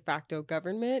their own de facto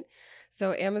government.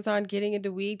 So Amazon getting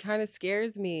into weed kind of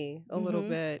scares me a little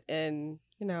bit. And,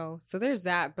 so there's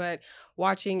that. But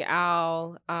watching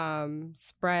Al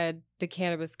spread the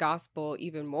cannabis gospel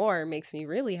even more makes me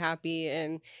really happy.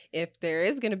 And if there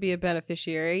is going to be a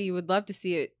beneficiary, you would love to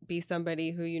see it be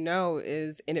somebody who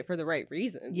is in it for the right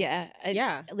reasons. Yeah.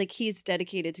 Yeah. Like he's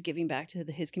dedicated to giving back to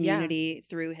his community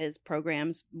through his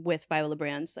programs with Viola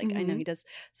Brands. Like I know he does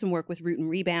some work with Root and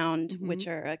Rebound, which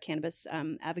are a cannabis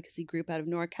advocacy group out of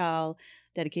NorCal,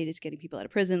 dedicated to getting people out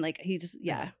of prison. Like he's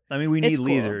I mean, we need It's cool.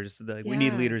 leaders. We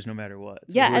need Yeah. leaders no matter what.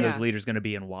 So Yeah, who are and- those leaders going to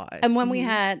be and why? And when we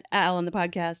had Al on the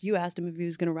podcast, you asked him if he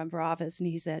was going to run for office, and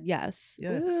he said yes.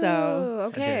 Yeah. So, Ooh,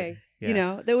 okay.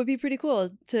 Yeah. that would be pretty cool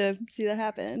to see that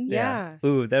happen. Yeah.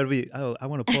 Ooh, that would be. Oh, I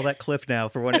want to pull that clip now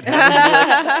for when it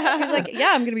happens. He's like,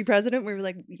 yeah, I'm going to be president. We were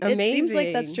like, it seems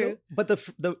like that's Amazing. true. But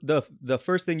the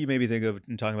first thing you made me think of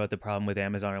in talking about the problem with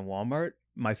Amazon and Walmart,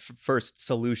 my first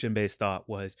solution based thought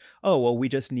was, oh well, we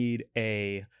just need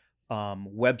a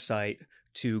website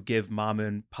to give mom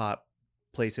and pop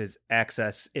places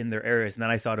access in their areas. And then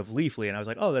I thought of Leafly, and I was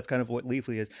like, oh, that's kind of what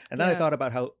Leafly is. And then I Yeah. thought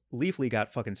about how Leafly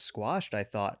got fucking squashed, I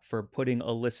thought, for putting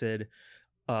illicit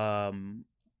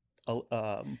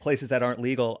places that aren't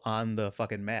legal on the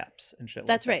fucking maps and shit.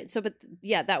 That's like right. So, but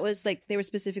yeah, that was like they were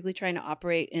specifically trying to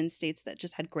operate in states that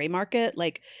just had gray market,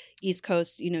 like East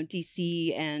Coast,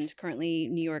 DC, and currently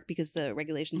New York, because the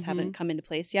regulations haven't come into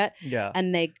place yet. that. Yeah.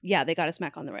 And they got a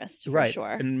smack on the wrist for Right.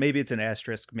 sure. And maybe it's an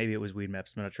asterisk. Maybe it was Weed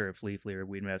Maps. I'm not sure if Leafly or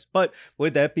Weed Maps. But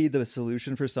would that be the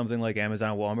solution for something like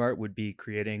Amazon and Walmart? Would be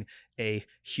creating a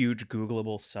huge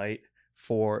Googleable site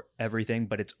for everything,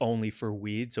 but it's only for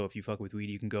weed. So if you fuck with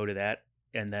weed, you can go to that,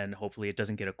 and then hopefully it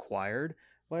doesn't get acquired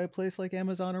by a place like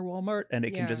Amazon or Walmart, and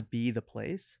it Yeah. can just be the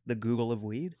place, the Google of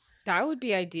weed. That would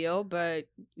be ideal, but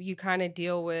you kind of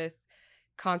deal with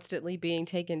constantly being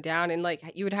taken down, and like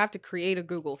you would have to create a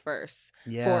Google first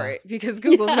Yeah. for it because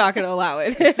Google's not going to allow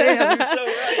it. Damn, you're so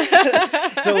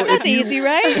right. So That's if you- easy,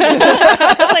 right?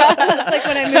 it's like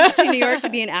when I moved to New York to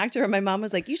be an actor, and my mom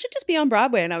was like, "You should just be on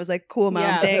Broadway," and I was like, "Cool, mom,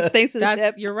 Yeah. thanks for the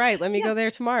tip." You're right. Let me go there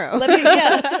tomorrow.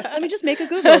 Let me just make a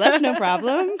Google. That's no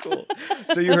problem. Cool.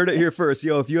 So you heard it here first.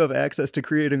 Yo, if you have access to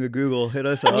creating a Google, hit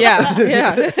us up. Yeah.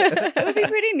 It would be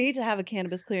pretty neat to have a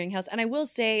cannabis clearinghouse. And I will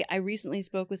say, I recently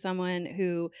spoke with someone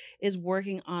who is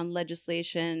working on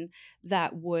legislation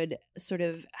that would sort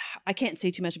of, I can't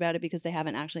say too much about it because they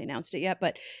haven't actually announced it yet,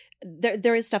 but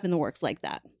there is stuff in the works like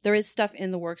that. There is stuff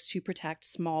in the works to protect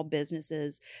small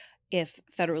businesses if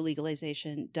federal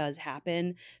legalization does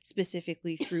happen,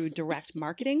 specifically through direct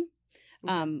marketing.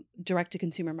 Direct to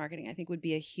consumer marketing, I think, would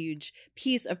be a huge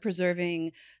piece of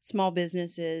preserving small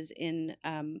businesses in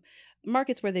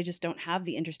markets where they just don't have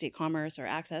the interstate commerce or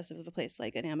access of a place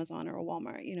like an Amazon or a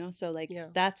Walmart, so like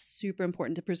that's super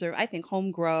important to preserve. I think home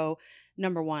grow,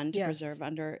 number one, to preserve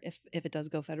under if it does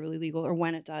go federally legal, or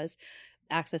when it does,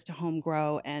 access to home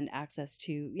grow and access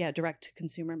to direct to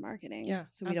consumer marketing.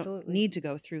 So we don't need to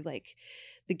go through like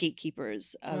the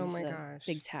gatekeepers of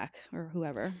big tech or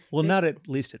whoever. Well, not at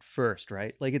least at first,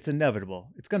 right? Like it's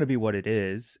inevitable. It's going to be what it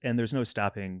is, and there's no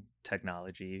stopping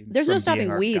technology. There's no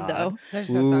stopping weed, though. There's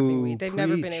no stopping weed. They've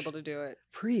never been able to do it.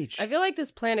 Preach. I feel like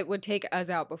this planet would take us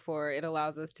out before it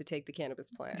allows us to take the cannabis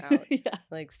plant out.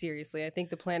 Like seriously, I think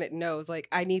the planet knows, like,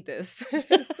 I need this.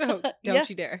 So don't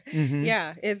you dare. Mm-hmm.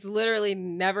 Yeah, it's literally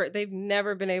they've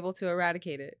never been able to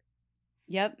eradicate it.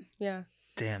 Yep. Yeah.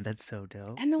 Damn, that's so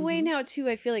dope. And the way now too,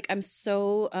 I feel like I'm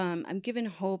so I'm given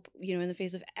hope, in the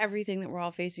face of everything that we're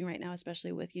all facing right now,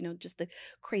 especially with, just the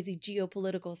crazy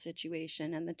geopolitical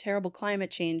situation and the terrible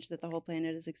climate change that the whole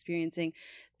planet is experiencing.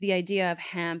 The idea of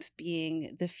hemp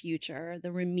being the future,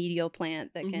 the remedial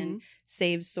plant that can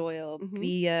save soil,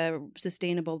 be a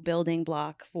sustainable building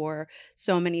block for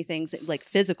so many things, like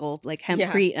physical, like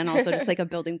hempcrete, and also just like a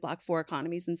building block for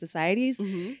economies and societies.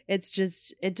 It's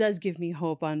just, it does give me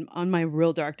hope on my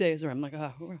real dark days where I'm like,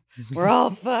 oh, we're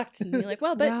all fucked. And you're like,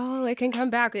 well, but no, it can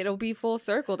come back. It'll be full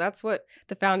circle. That's what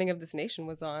the founding of this nation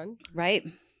was on. Right.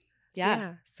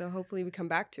 Yeah. So hopefully we come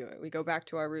back to it. We go back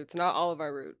to our roots, not all of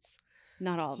our roots.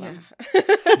 Not all of them.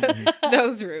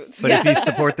 Those roots. But if you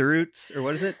support the roots, or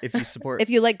what is it? If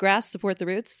you like grass, support the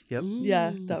roots. Yep.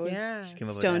 Yeah, that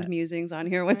was stoned musings on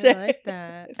here one I day. like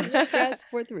that. If you like grass,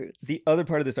 support the roots. The other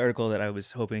part of this article that I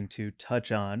was hoping to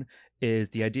touch on is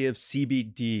the idea of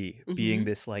CBD being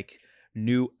this like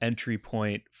new entry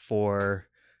point for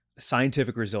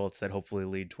scientific results that hopefully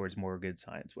lead towards more good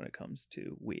science when it comes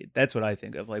to weed. That's what I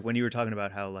think of. Like when you were talking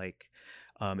about how like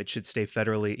it should stay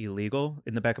federally illegal.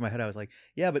 In the back of my head, I was like,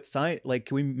 yeah, but science, like,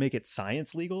 can we make it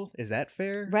science legal? Is that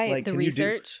fair? Right. Like, the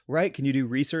research. Can you do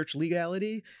research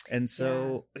legality? And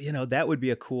so, that would be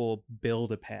a cool bill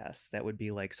to pass. That would be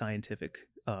like scientific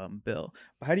bill.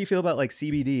 But how do you feel about like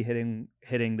CBD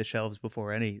hitting the shelves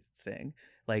before anything?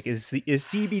 Like, is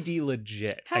CBD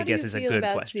legit? How I guess is a good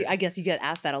question. I guess you get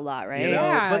asked that a lot, right?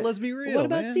 Yeah. But let's be real. What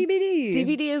about man? CBD?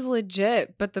 CBD is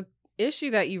legit, but the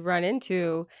issue that you run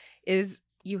into is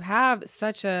you have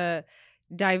such a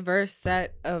diverse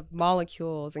set of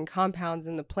molecules and compounds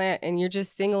in the plant, and you're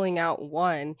just singling out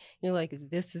one. You're like,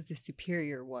 this is the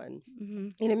superior one.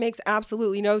 And it makes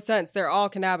absolutely no sense. They're all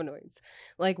cannabinoids.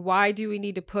 Like, why do we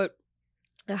need to put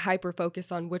a hyper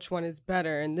focus on which one is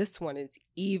better and this one is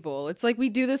evil? It's like we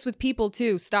do this with people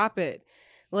too. Stop it.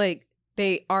 Like,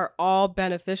 they are all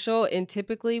beneficial, and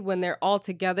typically when they're all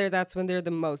together, that's when they're the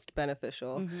most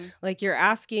beneficial. Like, you're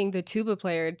asking the tuba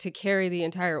player to carry the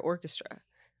entire orchestra.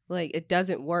 Like, it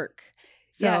doesn't work.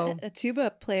 So a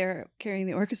tuba player carrying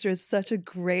the orchestra is such a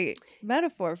great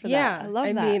metaphor for that. I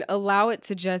love that. I mean, allow it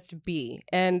to just be.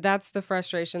 And that's the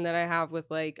frustration that I have with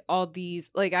like all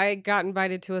these. Like, I got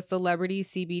invited to a celebrity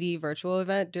CBD virtual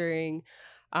event during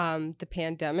the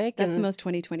pandemic. That's the most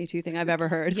 2022 thing I've ever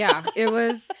heard. Yeah, it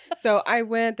was. So I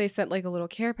went, they sent like a little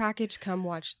care package, come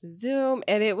watch the Zoom.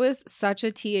 And it was such a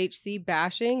THC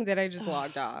bashing that I just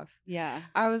logged off. Yeah.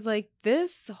 I was like,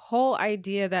 this whole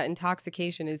idea that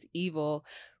intoxication is evil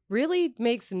really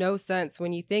makes no sense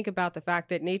when you think about the fact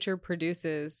that nature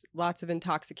produces lots of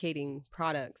intoxicating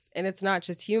products. And it's not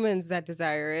just humans that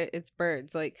desire it, it's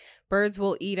birds. Like, birds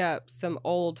will eat up some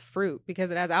old fruit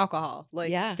because it has alcohol.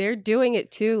 Like, they're doing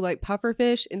it too, like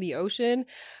pufferfish in the ocean.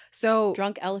 So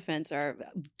drunk elephants are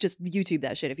just YouTube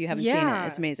that shit if you haven't seen it.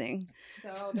 It's amazing.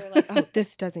 So they're like, oh,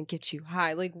 this doesn't get you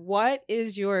high. Like, what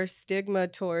is your stigma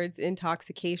towards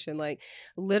intoxication? Like,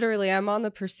 literally, I'm on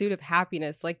the pursuit of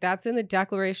happiness. Like, that's in the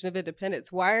Declaration of Independence.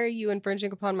 Why are you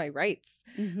infringing upon my rights?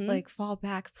 Like, fall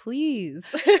back, please.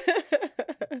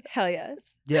 Hell yes.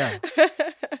 Yeah.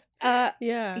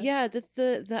 Yeah. Yeah,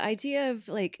 the idea of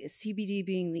like CBD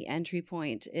being the entry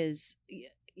point is,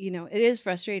 you know, it is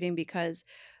frustrating because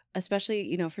especially,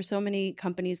 you know, for so many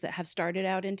companies that have started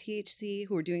out in THC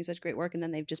who are doing such great work and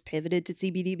then they've just pivoted to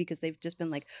CBD because they've just been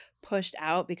like pushed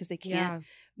out because they can't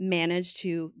manage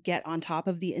to get on top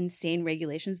of the insane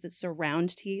regulations that surround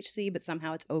THC, but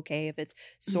somehow it's okay if it's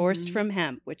sourced from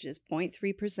hemp, which is 0.3%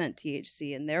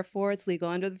 THC, and therefore it's legal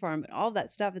under the farm and all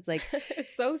that stuff. It's like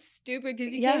it's so stupid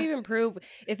because you can't even prove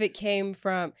if it came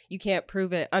from, you can't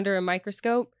prove it under a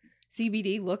microscope.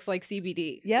 CBD looks like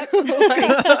CBD. Yep.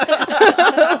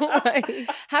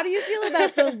 How do you feel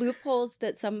about the loopholes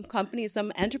that some companies, some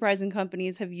enterprising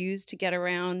companies have used to get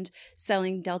around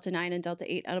selling Delta 9 and Delta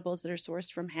 8 edibles that are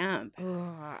sourced from hemp?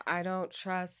 I don't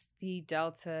trust the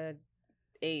Delta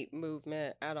 8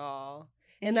 movement at all.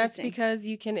 And that's because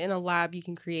you can, in a lab, you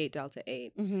can create Delta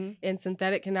 8. And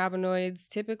synthetic cannabinoids,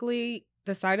 typically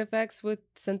the side effects with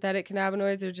synthetic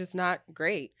cannabinoids are just not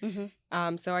great.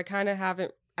 So I kind of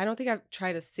haven't, I don't think I've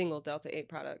tried a single Delta 8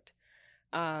 product.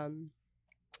 I'm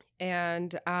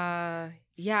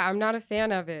not a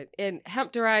fan of it. And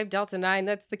hemp-derived Delta 9,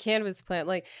 that's the cannabis plant.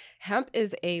 Like, hemp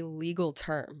is a legal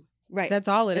term. Right. That's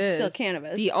all it is. It's still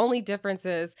cannabis. The only difference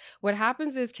is what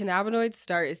happens is cannabinoids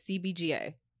start as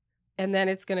CBGA. And then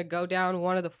it's going to go down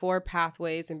one of the 4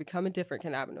 pathways and become a different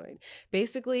cannabinoid.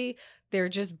 Basically, they're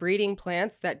just breeding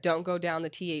plants that don't go down the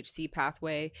THC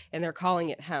pathway, and they're calling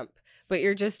it hemp. But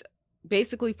you're just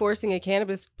basically forcing a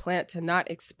cannabis plant to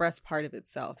not express part of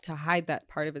itself, to hide that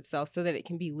part of itself so that it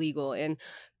can be legal and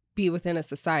be within a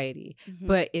society.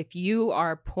 But if you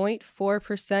are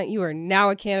 0.4%, you are now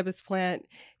a cannabis plant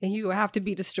and you have to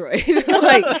be destroyed.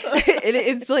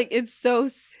 It's so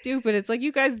stupid. It's like,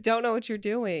 you guys don't know what you're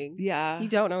doing. Yeah. You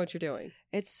don't know what you're doing.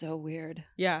 It's so weird.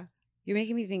 Yeah. You're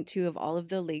making me think, too, of all of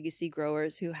the legacy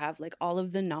growers who have, like, all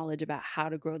of the knowledge about how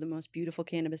to grow the most beautiful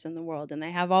cannabis in the world. And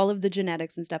they have all of the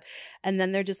genetics and stuff. And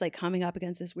then they're just, like, coming up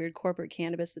against this weird corporate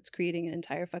cannabis that's creating an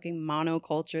entire fucking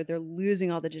monoculture. They're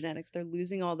losing all the genetics. They're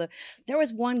losing all the... There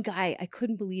was one guy, I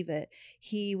couldn't believe it.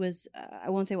 He was,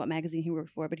 I won't say what magazine he worked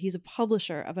for, but he's a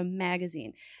publisher of a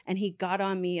magazine. And he got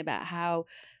on me about how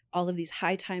all of these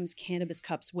High Times Cannabis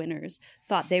Cups winners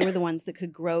thought they were the ones that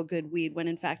could grow good weed, when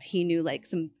in fact he knew like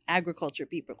some agriculture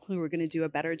people who were going to do a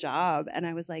better job. And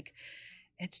I was like,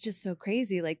 it's just so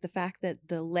crazy. Like the fact that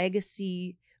the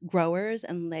legacy growers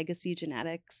and legacy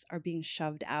genetics are being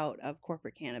shoved out of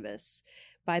corporate cannabis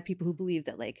by people who believe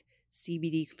that like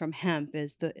CBD from hemp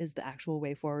is the actual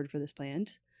way forward for this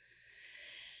plant.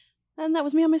 And that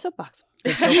was me on my soapbox.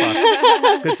 Good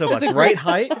soapbox. Good soapbox. Right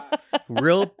height.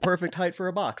 Real perfect height for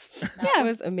a box. That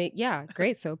was amazing. Yeah,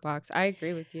 great soapbox. I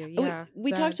agree with you. Yeah.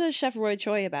 We talked to Chef Roy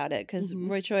Choi about it because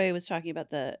Roy Choi was talking about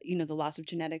the loss of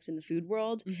genetics in the food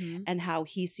world and how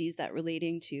he sees that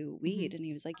relating to weed. And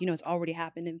he was like, it's already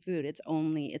happened in food. It's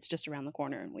just around the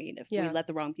corner in weed. If we let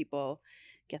the wrong people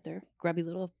get their grubby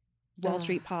little Wall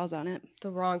Street paws on it.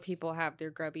 The wrong people have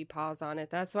their grubby paws on it.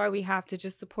 That's why we have to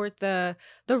just support the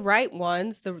right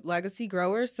ones, the legacy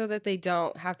growers, so that they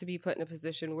don't have to be put in a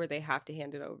position where they have to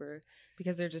hand it over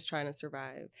because they're just trying to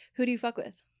survive. Who do you fuck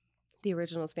with? The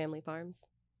Originals Family Farms.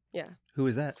 Yeah. Who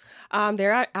is that?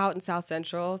 They're out in South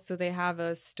Central, so they have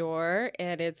a store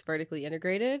and it's vertically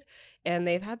integrated, and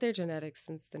they've had their genetics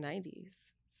since the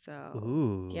 90s. So,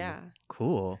 ooh, yeah.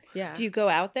 Cool. Yeah. Do you go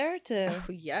out there to? Oh,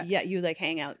 yes. Yeah, you like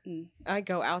hang out. I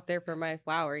go out there for my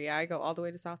flower. Yeah, I go all the way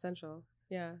to South Central.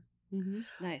 Yeah.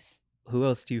 Nice. Who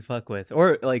else do you fuck with?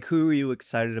 Or like, who are you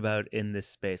excited about in this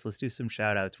space? Let's do some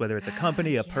shout outs, whether it's a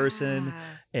company, a person,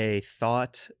 a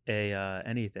thought,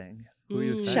 anything. Who are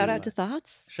you excited Shout about? out to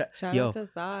Thoughts? Shout out to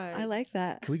Thoughts. I like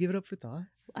that. Can we give it up for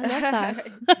Thoughts? I love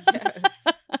Thoughts. Yes.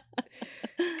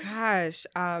 Gosh.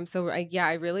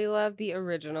 I really love the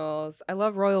Originals. I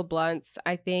love Royal Blunts.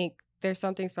 I think there's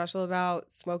something special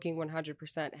about smoking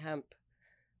 100% hemp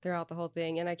throughout the whole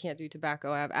thing. And I can't do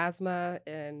tobacco. I have asthma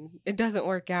and it doesn't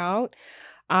work out.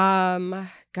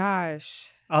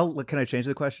 Gosh. Can I change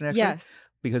the question actually? Yes.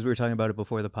 Because we were talking about it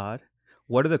before the pod.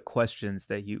 What are the questions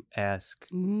that you ask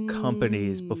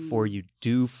companies before you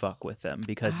do fuck with them?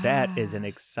 Because that is an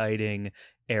exciting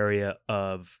area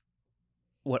of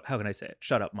how can I say it?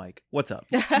 Shut up, Mike. What's up?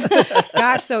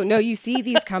 Gosh, so no, you see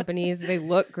these companies, they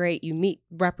look great. You meet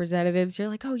representatives. You're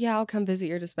like, oh yeah, I'll come visit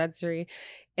your dispensary.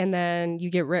 And then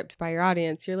you get ripped by your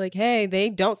audience. You're like, hey,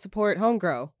 they don't support home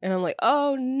grow. And I'm like,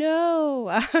 oh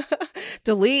no,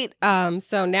 delete.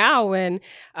 So now when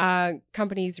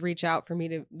companies reach out for me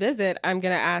to visit, I'm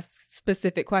going to ask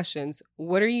specific questions.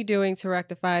 What are you doing to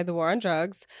rectify the war on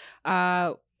drugs?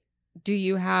 do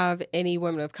you have any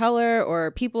women of color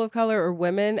or people of color or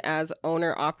women as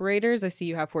owner operators? I see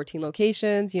you have 14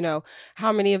 locations. You know,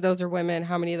 how many of those are women?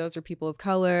 How many of those are people of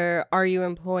color? Are you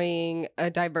employing a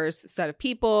diverse set of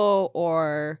people,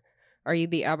 or are you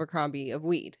the Abercrombie of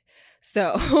weed?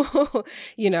 So,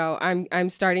 you know, I'm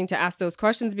starting to ask those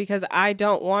questions because I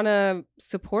don't want to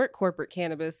support corporate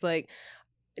cannabis. Like,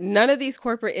 none of these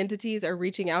corporate entities are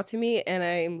reaching out to me, and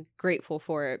I'm grateful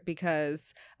for it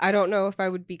because I don't know if I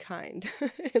would be kind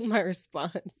in my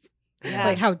response. Yeah.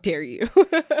 Like, how dare you?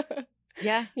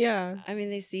 Yeah. Yeah. I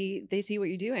mean, they see what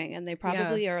you're doing, and they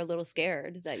probably are a little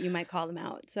scared that you might call them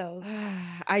out. So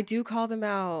I do call them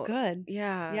out. good.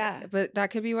 Yeah. Yeah. But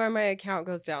that could be why my account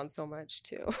goes down so much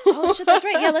too. Oh shit, that's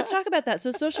right. Yeah, let's talk about that.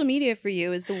 So social media for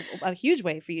you is a huge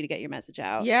way for you to get your message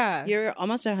out. Yeah. You're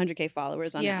almost 100K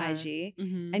followers on Yeah. IG,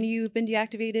 Mhm. and you've been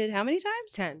deactivated how many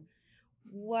times? 10.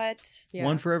 What? Yeah.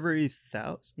 One for every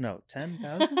 1,000? No,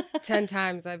 10,000? 10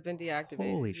 times I've been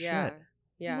deactivated. Holy yeah. shit.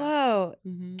 Yeah. Whoa.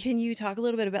 Mhm. Can you talk a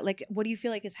little bit about, like, what do you feel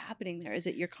like is happening there? Is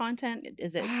it your content?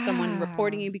 Is it someone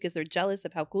reporting you because they're jealous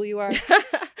of how cool you are?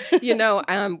 You know,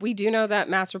 we do know that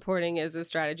mass reporting is a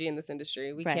strategy in this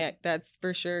industry. We Right. can't, that's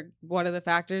for sure one of the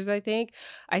factors, I think.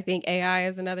 I think AI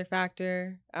is another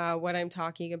factor, what I'm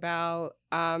talking about.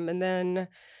 And then,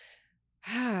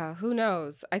 who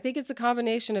knows? I think it's a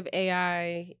combination of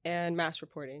AI and mass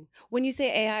reporting. When you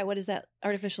say AI, what is that?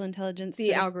 Artificial intelligence?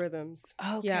 The sort of- algorithms.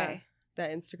 Okay. Yeah.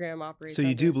 That Instagram operates. So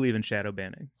you do under. believe in shadow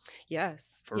banning?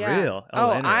 Yes. For Yeah. real? Oh,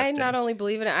 I interesting. not only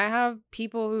believe in it, I have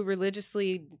people who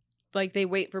religiously, like, they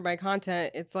wait for my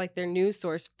content. It's like their news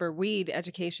source for weed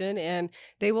education, and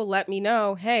they will let me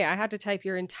know, hey, I had to type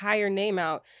your entire name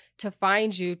out to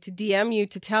find you, to DM you,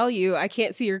 to tell you I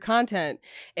can't see your content.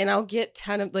 And I'll get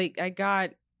 10 of, like, I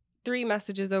got 3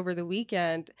 messages over the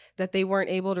weekend that they weren't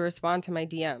able to respond to my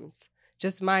DMs.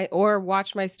 Or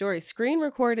watch my stories, screen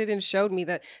recorded and showed me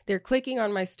that they're clicking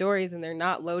on my stories and they're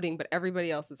not loading, but everybody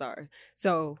else's are.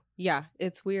 So yeah,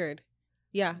 it's weird.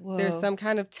 Yeah, there's Whoa. some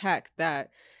kind of tech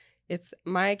that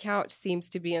my account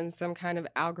seems to be in some kind of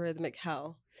algorithmic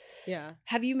hell. Yeah.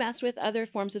 Have you messed with other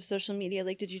forms of social media?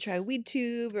 Like, did you try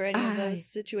WeedTube or any of those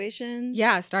situations?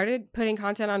 Yeah, I started putting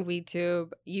content on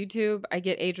WeedTube. YouTube, I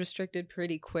get age restricted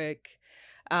pretty quick.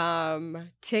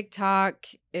 TikTok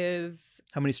is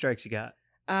How many strikes you got?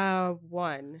 1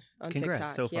 on Congrats TikTok.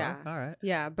 so far. Yeah. All right.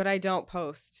 Yeah, but I don't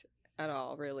post at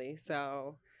all, really.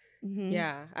 So Mhm.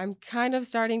 yeah, I'm kind of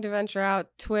starting to venture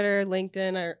out. Twitter,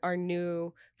 LinkedIn are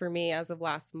new for me as of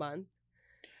last month.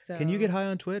 So Can you get high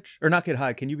on Twitch? Or not get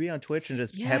high. Can you be on Twitch and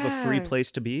just have a free Yeah.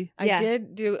 place to be? I Yeah.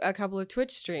 did do a couple of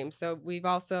Twitch streams, so we've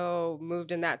also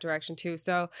moved in that direction too.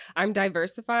 So I'm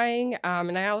diversifying,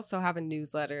 and I also have a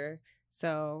newsletter.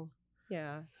 So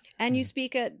yeah, And you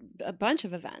speak at a bunch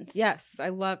of events. yes,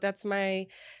 that's my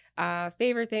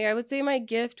favorite thing. I would say my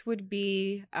gift would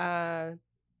be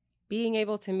being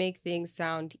able to make things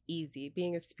sound easy,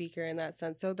 being a speaker in that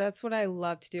sense. So that's what I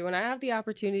love to do. When I have the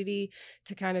opportunity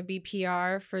to kind of be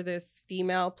PR for this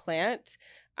female plant,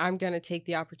 I'm going to take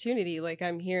the opportunity. Like,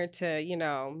 I'm here to, you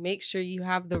know, make sure you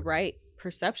have the right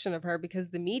perception of her,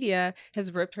 because the media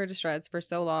has ripped her to shreds for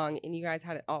so long and you guys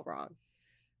had it all wrong.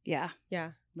 Yeah.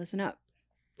 Yeah. Listen up.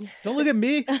 Don't look at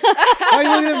me. Why are you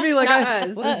looking at me like Not I?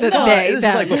 us. What? The No, they, this is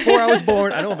them. like before I was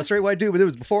born. I know I'm a straight white dude, but it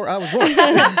was before I was born.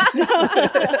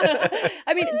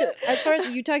 I mean, as far as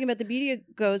you talking about the media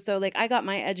goes, though, like, I got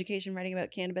my education writing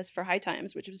about cannabis for High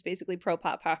Times, which was basically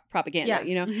pro-pop propaganda, Yeah.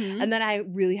 you know? Mhm. And then I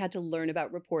really had to learn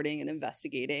about reporting and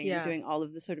investigating Yeah. and doing all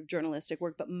of the sort of journalistic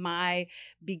work. But my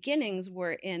beginnings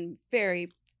were in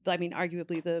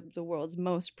arguably the world's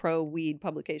most pro-weed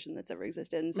publication that's ever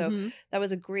existed. And so Mhm. that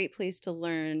was a great place to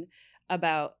learn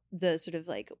about the sort of,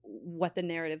 like, what the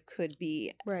narrative could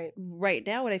be. Right. Right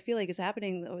now, what I feel like is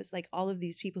happening, though, is like all of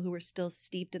these people who are still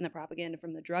steeped in the propaganda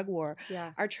from the drug war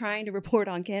Yeah. are trying to report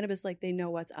on cannabis like they know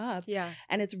what's up. Yeah.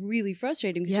 And it's really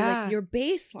frustrating because you're Yeah. like, your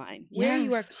baseline, where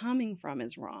you are Yes. coming from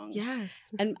is wrong. Yes.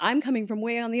 And I'm coming from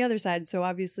way on the other side. So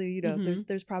obviously, you know, Mhm.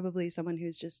 there's probably someone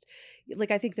who's just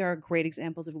like, I think there are great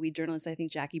examples of weed journalists. I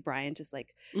think Jackie Bryant is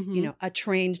like, Mhm. you know, a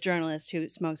trained journalist who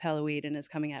smokes hella weed and is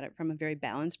coming at it from a very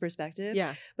balanced perspective.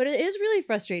 Yeah. But it is really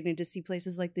frustrating to see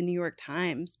places like the New York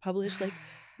Times publish like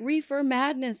reefer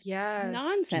madness Yes. Did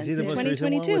nonsense you see in the most recent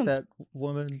one 2022. with that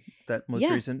woman? That most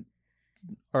Yeah. recent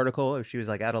article. She was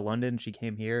like out of London. She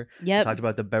came here. Yep. Talked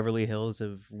about the Beverly Hills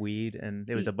of weed, and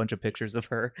it was a bunch of pictures of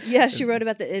her. Yeah, she wrote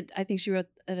about I think she wrote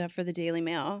it up for the Daily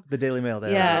Mail. The Daily Mail. That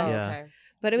Yeah. Oh, yeah. okay.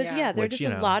 But it was, Yeah. there are Which,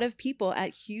 just a lot of people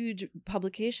at huge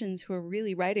publications who are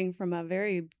really writing from a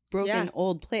very broken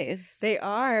old place. They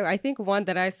are. I think one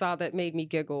that I saw that made me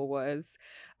giggle was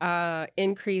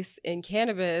increase in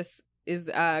cannabis is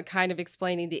kind of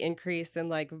explaining the increase in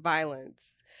like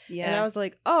violence. Yeah. And I was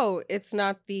like, oh, it's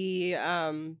not the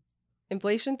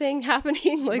inflation thing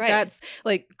happening. Like that's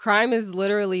like crime is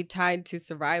literally tied to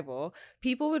survival.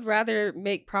 People would rather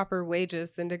make proper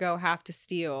wages than to go have to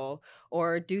steal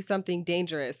or do something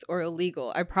dangerous or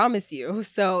illegal. I promise you.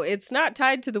 So it's not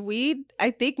tied to the weed.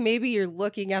 I think maybe you're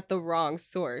looking at the wrong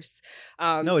source.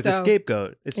 No, it's a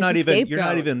scapegoat. It's not even, you're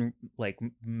not even like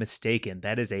mistaken.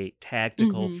 That is a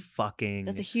tactical fucking.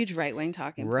 That's a huge right-wing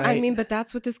talking point. Right. I mean, but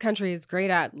that's what this country is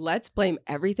great at. Let's blame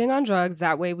everything on drugs.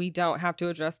 That way we don't have to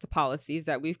address the policies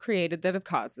that we've created that have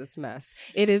caused this mess.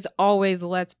 It is always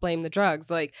let's blame the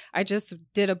drugs. Like I just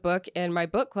did a book in my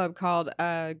book club called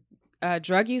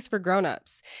Drug Use for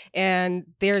Grown-Ups. And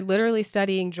they're literally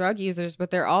studying drug users,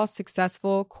 but they're all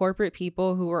successful corporate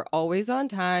people who are always on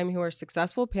time, who are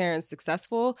successful parents,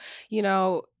 successful, you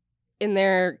know, in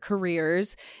their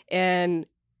careers. And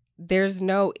there's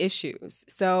no issues.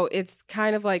 So it's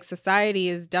kind of like society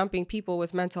is dumping people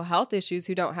with mental health issues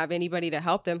who don't have anybody to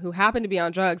help them, who happen to be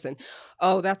on drugs. And,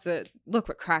 oh, look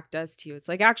what crack does to you. It's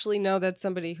like, actually, no, that's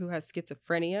somebody who has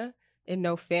schizophrenia and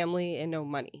no family and no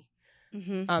money.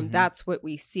 That's what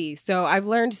we see. So I've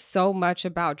learned so much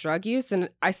about drug use, and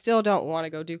I still don't want to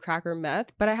go do crack or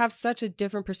meth, but I have such a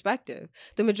different perspective.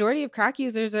 The majority of crack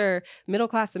users are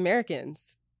middle-class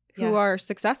Americans who are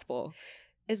successful.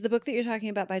 Is the book that you're talking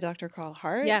about by Dr. Carl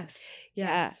Hart? Yes.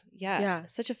 Yeah.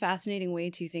 Such a fascinating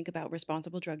way to think about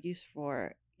responsible drug use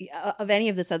for of any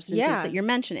of the substances that you're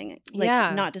mentioning, like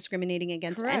not discriminating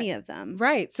against any of them.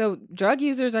 Right. So drug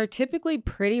users are typically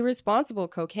pretty responsible.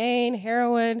 Cocaine,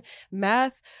 heroin,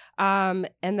 meth. And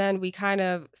then we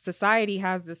society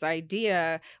has this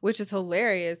idea, which is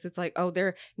hilarious. It's like, oh,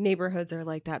 their neighborhoods are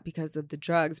like that because of the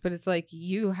drugs. But it's like,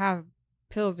 you have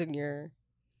pills in your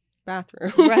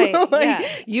bathroom.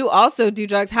 Right. You also do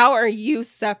drugs. How are you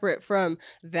separate from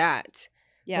that?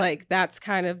 Yeah. Like that's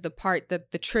kind of the part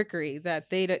that the trickery that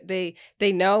they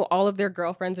know all of their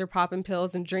girlfriends are popping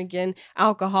pills and drinking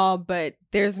alcohol, but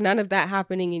there's none of that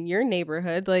happening in your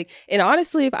neighborhood. Like, and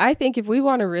honestly, if we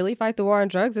want to really fight the war on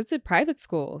drugs, it's at private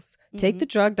schools. Take the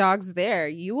drug dogs there.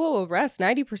 You will arrest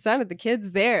 90% of the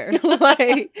kids there.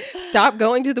 Like, stop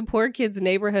going to the poor kid's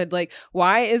neighborhood. Like,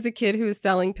 why is a kid who's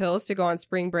selling pills to go on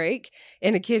spring break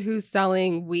and a kid who's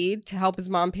selling weed to help his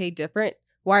mom pay different?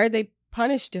 Why are they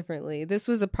punished differently? This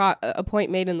was a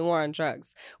point made in the war on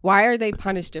drugs. Why are they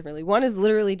punished differently? One is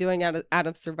literally doing it out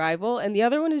of survival, and the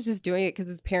other one is just doing it because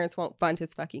his parents won't fund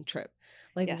his fucking trip.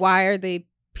 Like, why are they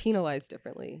penalized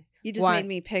differently? You just made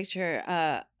me picture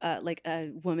like a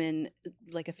woman,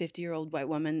 like a 50-year-old white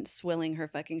woman swilling her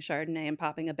fucking Chardonnay and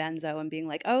popping a benzo and being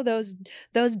like, oh, those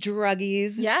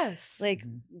druggies. Yes. Like,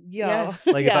 yo. Yes.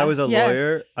 Like if I was a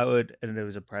lawyer, I would, and it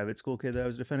was a private school kid that I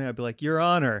was defending, I'd be like, Your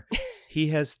Honor, he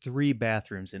has 3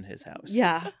 bathrooms in his house.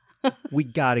 Yeah. We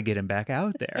got to get him back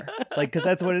out there. Like, because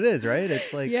that's what it is, right?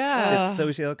 It's like, it's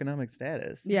socioeconomic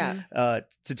status. Yeah.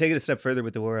 To take it a step further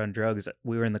with the war on drugs,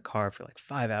 we were in the car for like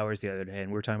 5 hours the other day, and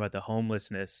we were talking about the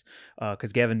homelessness,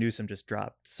 because Gavin Newsom just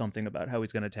dropped something about how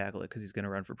he's going to tackle it because he's going to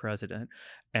run for president.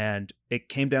 And it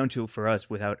came down to, for us,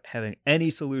 without having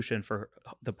any solution for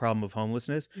the problem of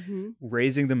homelessness,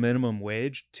 raising the minimum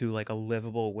wage to like a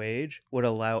livable wage would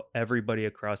allow everybody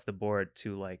across the board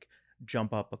to like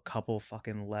jump up a couple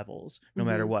fucking levels, no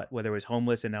matter what, whether it was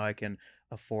homeless and now I can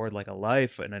afford like a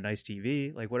life and a nice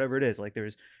TV, like whatever it is. Like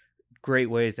there's great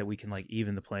ways that we can like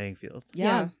even the playing field.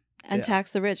 Yeah. And tax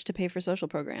the rich to pay for social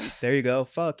programs. There you go.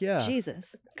 Fuck yeah.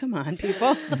 Jesus. Come on,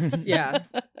 people. Yeah.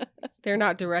 They're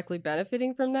not directly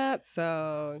benefiting from that.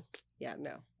 So yeah,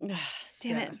 no.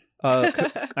 Damn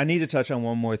it. I need to touch on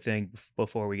one more thing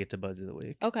before we get to Buds of the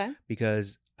Week. Okay.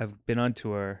 Because I've been on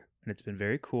tour and it's been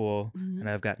very cool. And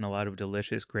I've gotten a lot of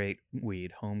delicious, great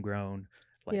weed, homegrown,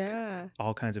 like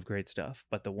all kinds of great stuff.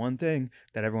 But the one thing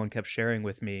that everyone kept sharing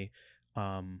with me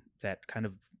that kind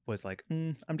of was like,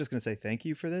 I'm just going to say thank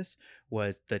you for this,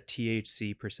 was the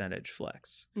THC percentage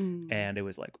flex. And it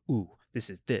was like, ooh,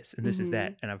 this is this and this is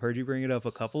that. And I've heard you bring it up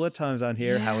a couple of times on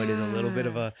here, how it is a little bit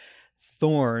of a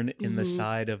thorn in the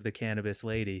side of the cannabis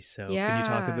lady. So can you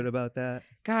talk a bit about that?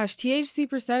 Gosh, THC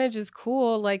percentage is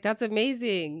cool. Like, that's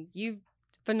amazing.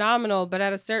 Phenomenal. But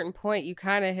at a certain point, you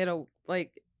kind of hit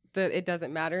it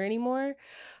doesn't matter anymore.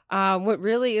 What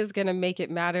really is going to make it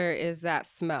matter is that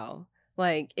smell.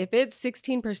 Like if it's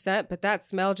 16%, but that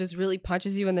smell just really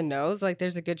punches you in the nose, like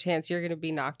there's a good chance you're going to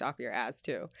be knocked off your ass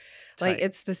too. Like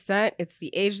it's the scent, it's the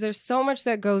age. There's so much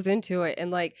that goes into it. And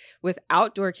like with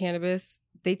outdoor cannabis,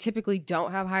 they typically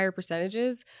don't have higher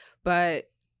percentages,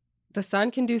 but the sun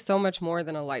can do so much more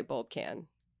than a light bulb can.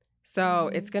 So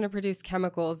it's going to produce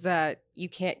chemicals that you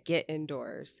can't get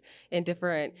indoors and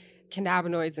different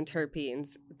cannabinoids and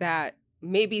terpenes that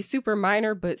may be super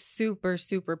minor, but super,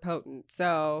 super potent.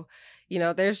 So, you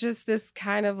know, there's just this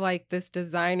kind of like this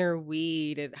designer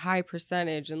weed at high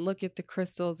percentage and look at the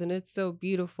crystals and it's so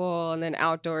beautiful. And then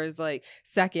outdoors like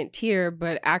second tier,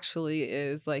 but actually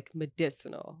is like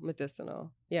medicinal.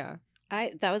 Yeah.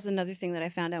 That was another thing that I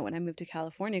found out when I moved to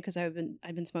California, because I've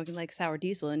been smoking like sour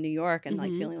diesel in New York and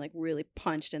like feeling like really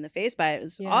punched in the face by it. It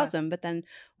was awesome. But then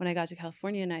when I got to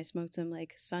California and I smoked some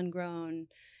like sun-grown,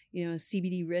 you know,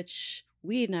 CBD rich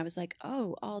weed, and I was like,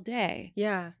 oh, all day.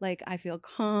 Yeah. Like I feel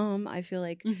calm. I feel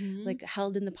like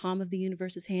held in the palm of the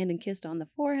universe's hand and kissed on the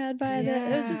forehead by it.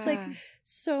 It was just like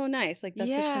so nice. Like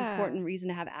that's such an important reason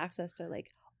to have access to like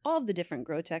all of the different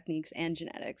grow techniques and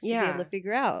genetics to be able to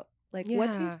figure out like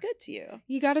what tastes good to you.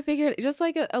 You got to figure it, just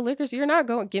like a liquor store. You're not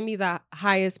going, give me the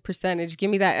highest percentage. Give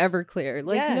me that Everclear.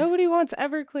 Like nobody wants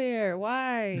Everclear.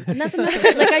 Why? And that's another,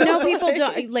 like I know people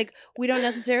don't, like we don't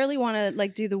necessarily want to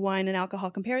like do the wine and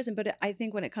alcohol comparison, but I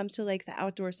think when it comes to like the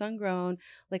outdoor sun grown,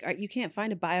 like you can't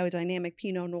find a biodynamic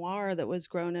Pinot Noir that was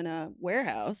grown in a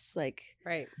warehouse. Like,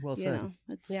 right. Well said. You know,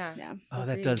 it's, Oh,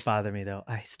 that does bother me though.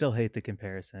 I still hate the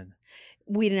comparison.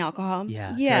 Weed and alcohol.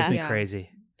 Yeah. Drives me crazy.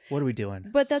 What are we doing?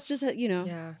 But that's just, you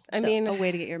know, I mean, a way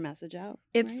to get your message out.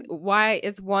 It's why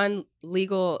it's one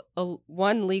legal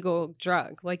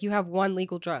drug. Like you have one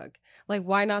legal drug. Like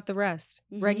why not the rest?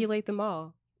 Regulate them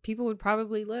all. People would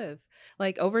probably live.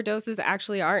 Like overdoses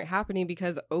actually aren't happening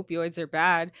because opioids are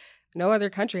bad. No other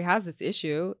country has this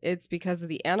issue. It's because of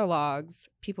the analogs,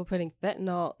 people putting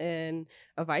fentanyl in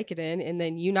a Vicodin, and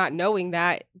then you not knowing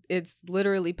that it's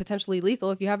literally potentially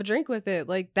lethal if you have a drink with it.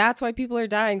 Like, that's why people are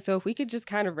dying. So if we could just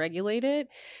kind of regulate it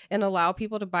and allow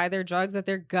people to buy their drugs that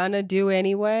they're gonna do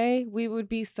anyway, we would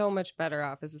be so much better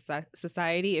off as a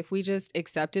society if we just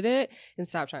accepted it and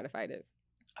stopped trying to fight it.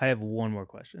 I have one more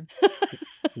question.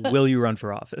 Will you run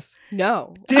for office?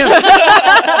 No. Damn it.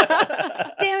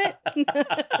 Damn it.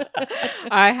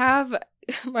 I have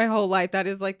my whole life. That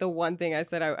is like the one thing I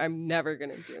said I'm never going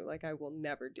to do. Like, I will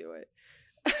never do it.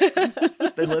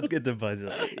 Then let's get to Buds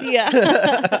of the Week.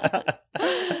 Yeah.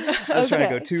 I was trying to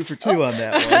go 2 for 2 on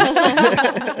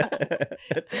that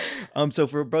one. So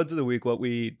for Buds of the Week, what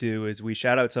we do is we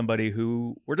shout out somebody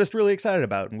who we're just really excited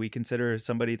about, and we consider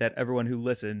somebody that everyone who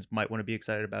listens might want to be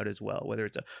excited about as well. Whether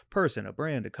it's a person, a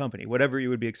brand, a company, whatever you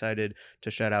would be excited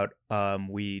to shout out,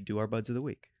 we do our Buds of the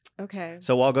Week. Okay.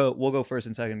 So we'll go first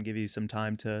and second and give you some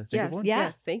time to think of one.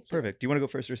 Yes, thank you. Perfect. Do you want to go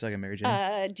first or second, Mary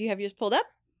Jane? Do you have yours pulled up?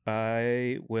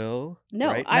 I will. No,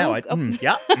 right I now. will.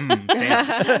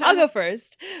 Damn. I'll go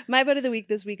first. My bud of the week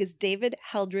this week is David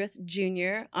Heldreth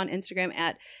Jr. on Instagram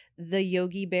at the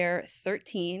Yogi Bear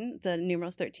 13, the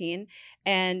numerals 13.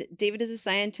 And David is a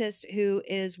scientist who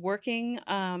is working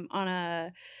on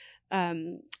a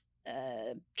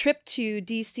trip to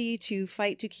DC to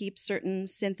fight to keep certain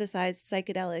synthesized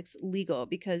psychedelics legal,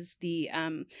 because the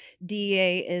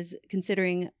DEA is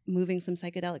considering moving some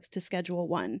psychedelics to Schedule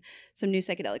 1, some new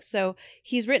psychedelics. So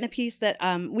he's written a piece that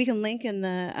we can link in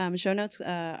the show notes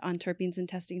on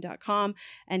terpenesandtesting.com,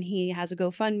 and he has a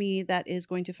GoFundMe that is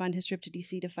going to fund his trip to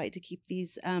DC to fight to keep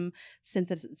these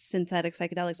synthetic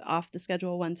psychedelics off the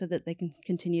Schedule 1 so that they can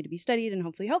continue to be studied and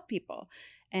hopefully help people.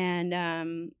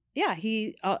 And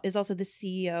he is also the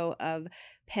CEO of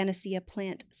Panacea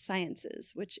Plant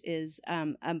Sciences, which is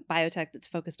a biotech that's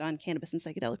focused on cannabis and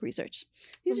psychedelic research.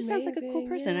 He just sounds like a cool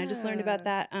person. I just learned about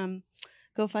that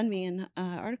GoFundMe and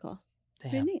article.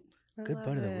 Damn. Pretty neat. Good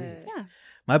bud of the week. Yeah.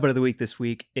 My bud of the week this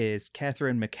week is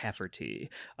Catherine McCafferty.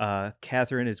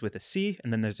 Catherine is with a C,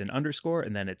 and then there's an underscore,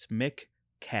 and then it's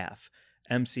McCaff.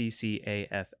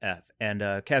 McCaff.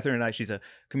 And Catherine and I, she's a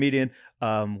comedian.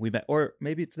 We met, or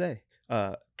maybe it's they.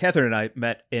 Catherine and I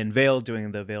met in Vail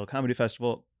doing the Vail Comedy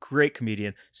Festival. Great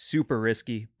comedian, super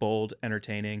risky, bold,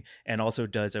 entertaining, and also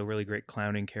does a really great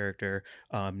clowning character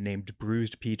named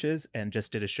Bruised Peaches, and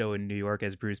just did a show in New York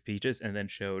as Bruised Peaches, and then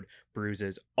showed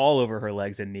bruises all over her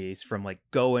legs and knees from like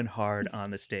going hard on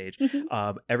the stage.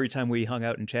 Every time we hung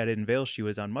out and chatted in Vail, she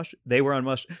was on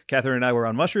Catherine and I were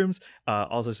on mushrooms,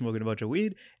 also smoking a bunch of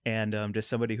weed, and just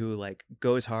somebody who like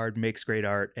goes hard, makes great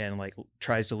art, and like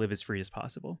tries to live as free as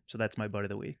possible. So that's my bud of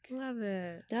the week. Love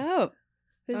it. Dope.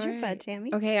 Who's All your right. bud,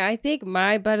 Tammy? Okay, I think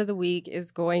my bud of the week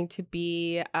is going to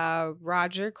be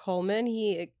Roger Coleman.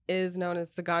 He is known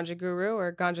as the Ganja Guru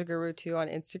or Ganja Guru 2 on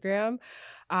Instagram.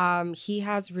 He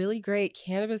has really great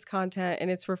cannabis content, and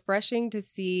it's refreshing to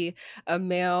see a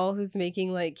male who's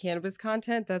making like cannabis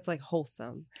content that's like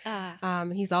wholesome.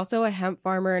 He's also a hemp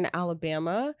farmer in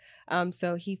Alabama.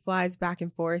 So he flies back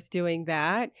and forth doing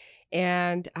that.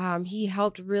 And he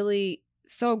helped really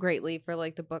so greatly for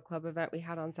like the book club event we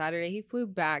had on Saturday. He flew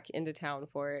back into town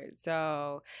for it.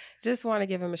 So just want to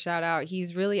give him a shout out.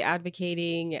 He's really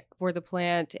advocating for the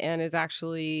plant and is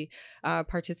actually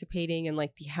participating in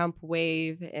like the hemp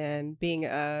wave and being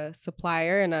a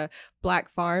supplier in a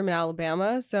Black farm in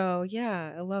Alabama. So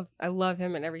yeah, I love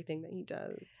him and everything that he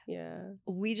does. Yeah.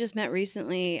 We just met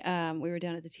recently. We were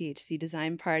down at the THC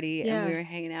design party and we were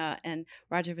hanging out, and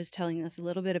Roger was telling us a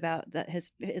little bit about that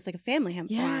it's like a family hemp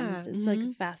farm. It's like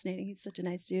fascinating. He's such a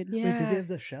nice dude. Wait, did they have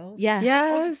the shells? Yeah.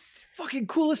 Yes. Fucking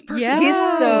coolest person. Yes.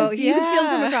 He's so you can feel him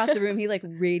from across the room. He like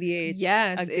radiates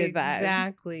a good vibe.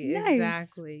 Exactly. Nice.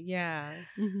 Exactly. Yeah.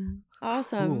 Mm-hmm.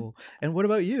 Awesome. Cool. And what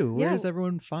about you? Yeah. Where's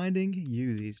everyone finding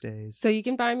you these days? So you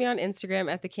can find me on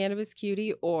Instagram at the Cannabis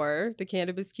Cutie or the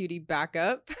Cannabis Cutie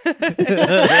Backup.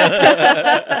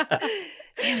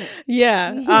 Damn it.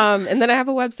 Yeah. And then I have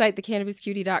a website,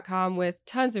 thecannabiscutie.com, with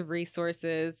tons of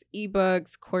resources,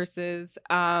 ebooks, courses.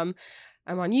 I'm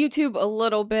on YouTube a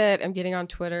little bit. I'm getting on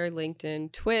Twitter,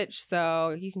 LinkedIn, Twitch.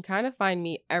 So you can kind of find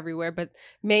me everywhere. But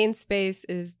main space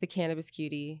is the Cannabis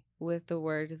Cutie with the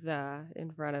word "the"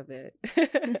 in front of it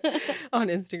on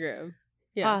Instagram.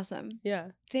 Yeah. Awesome.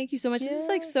 Yeah. Thank you so much. This is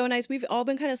like so nice. We've all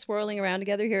been kind of swirling around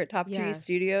together here at Top Tree Yes.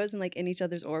 Studios and like in each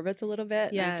other's orbits a little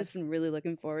bit. And I've just Yes. been really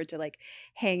looking forward to like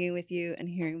hanging with you and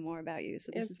hearing more about you.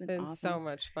 So this It's has been awesome. so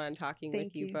much fun talking Thank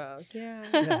with you you. both. Yeah.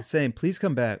 Yeah, same. Please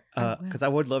come back I will. because I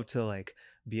would love to like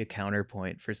be a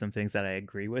counterpoint for some things that I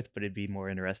agree with, but it'd be more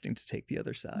interesting to take the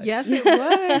other side. Yes, it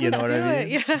would. You know Let's what I do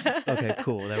mean? it. Yeah. Okay,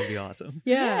 cool. That would be awesome.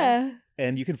 Yeah.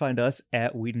 And you can find us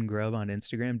at Weed and Grub on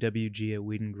Instagram.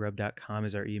 WG@weedandgrub.com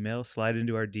is our email. Slide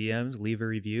into our DMs, leave a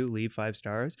review, leave 5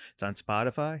 stars. It's on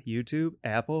Spotify, YouTube,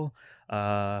 Apple,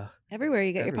 Everywhere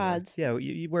you get your everywhere. pods. Yeah,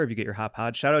 wherever you get your hot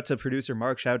pod. Shout out to producer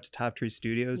Mark. Shout out to Top Tree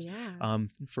Studios. Yeah.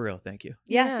 For real, thank you.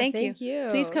 Yeah, thank you. you.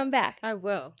 Please come back. I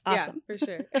will. Awesome. Yeah, for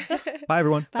sure. Bye,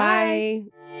 everyone. Bye.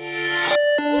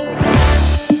 Bye.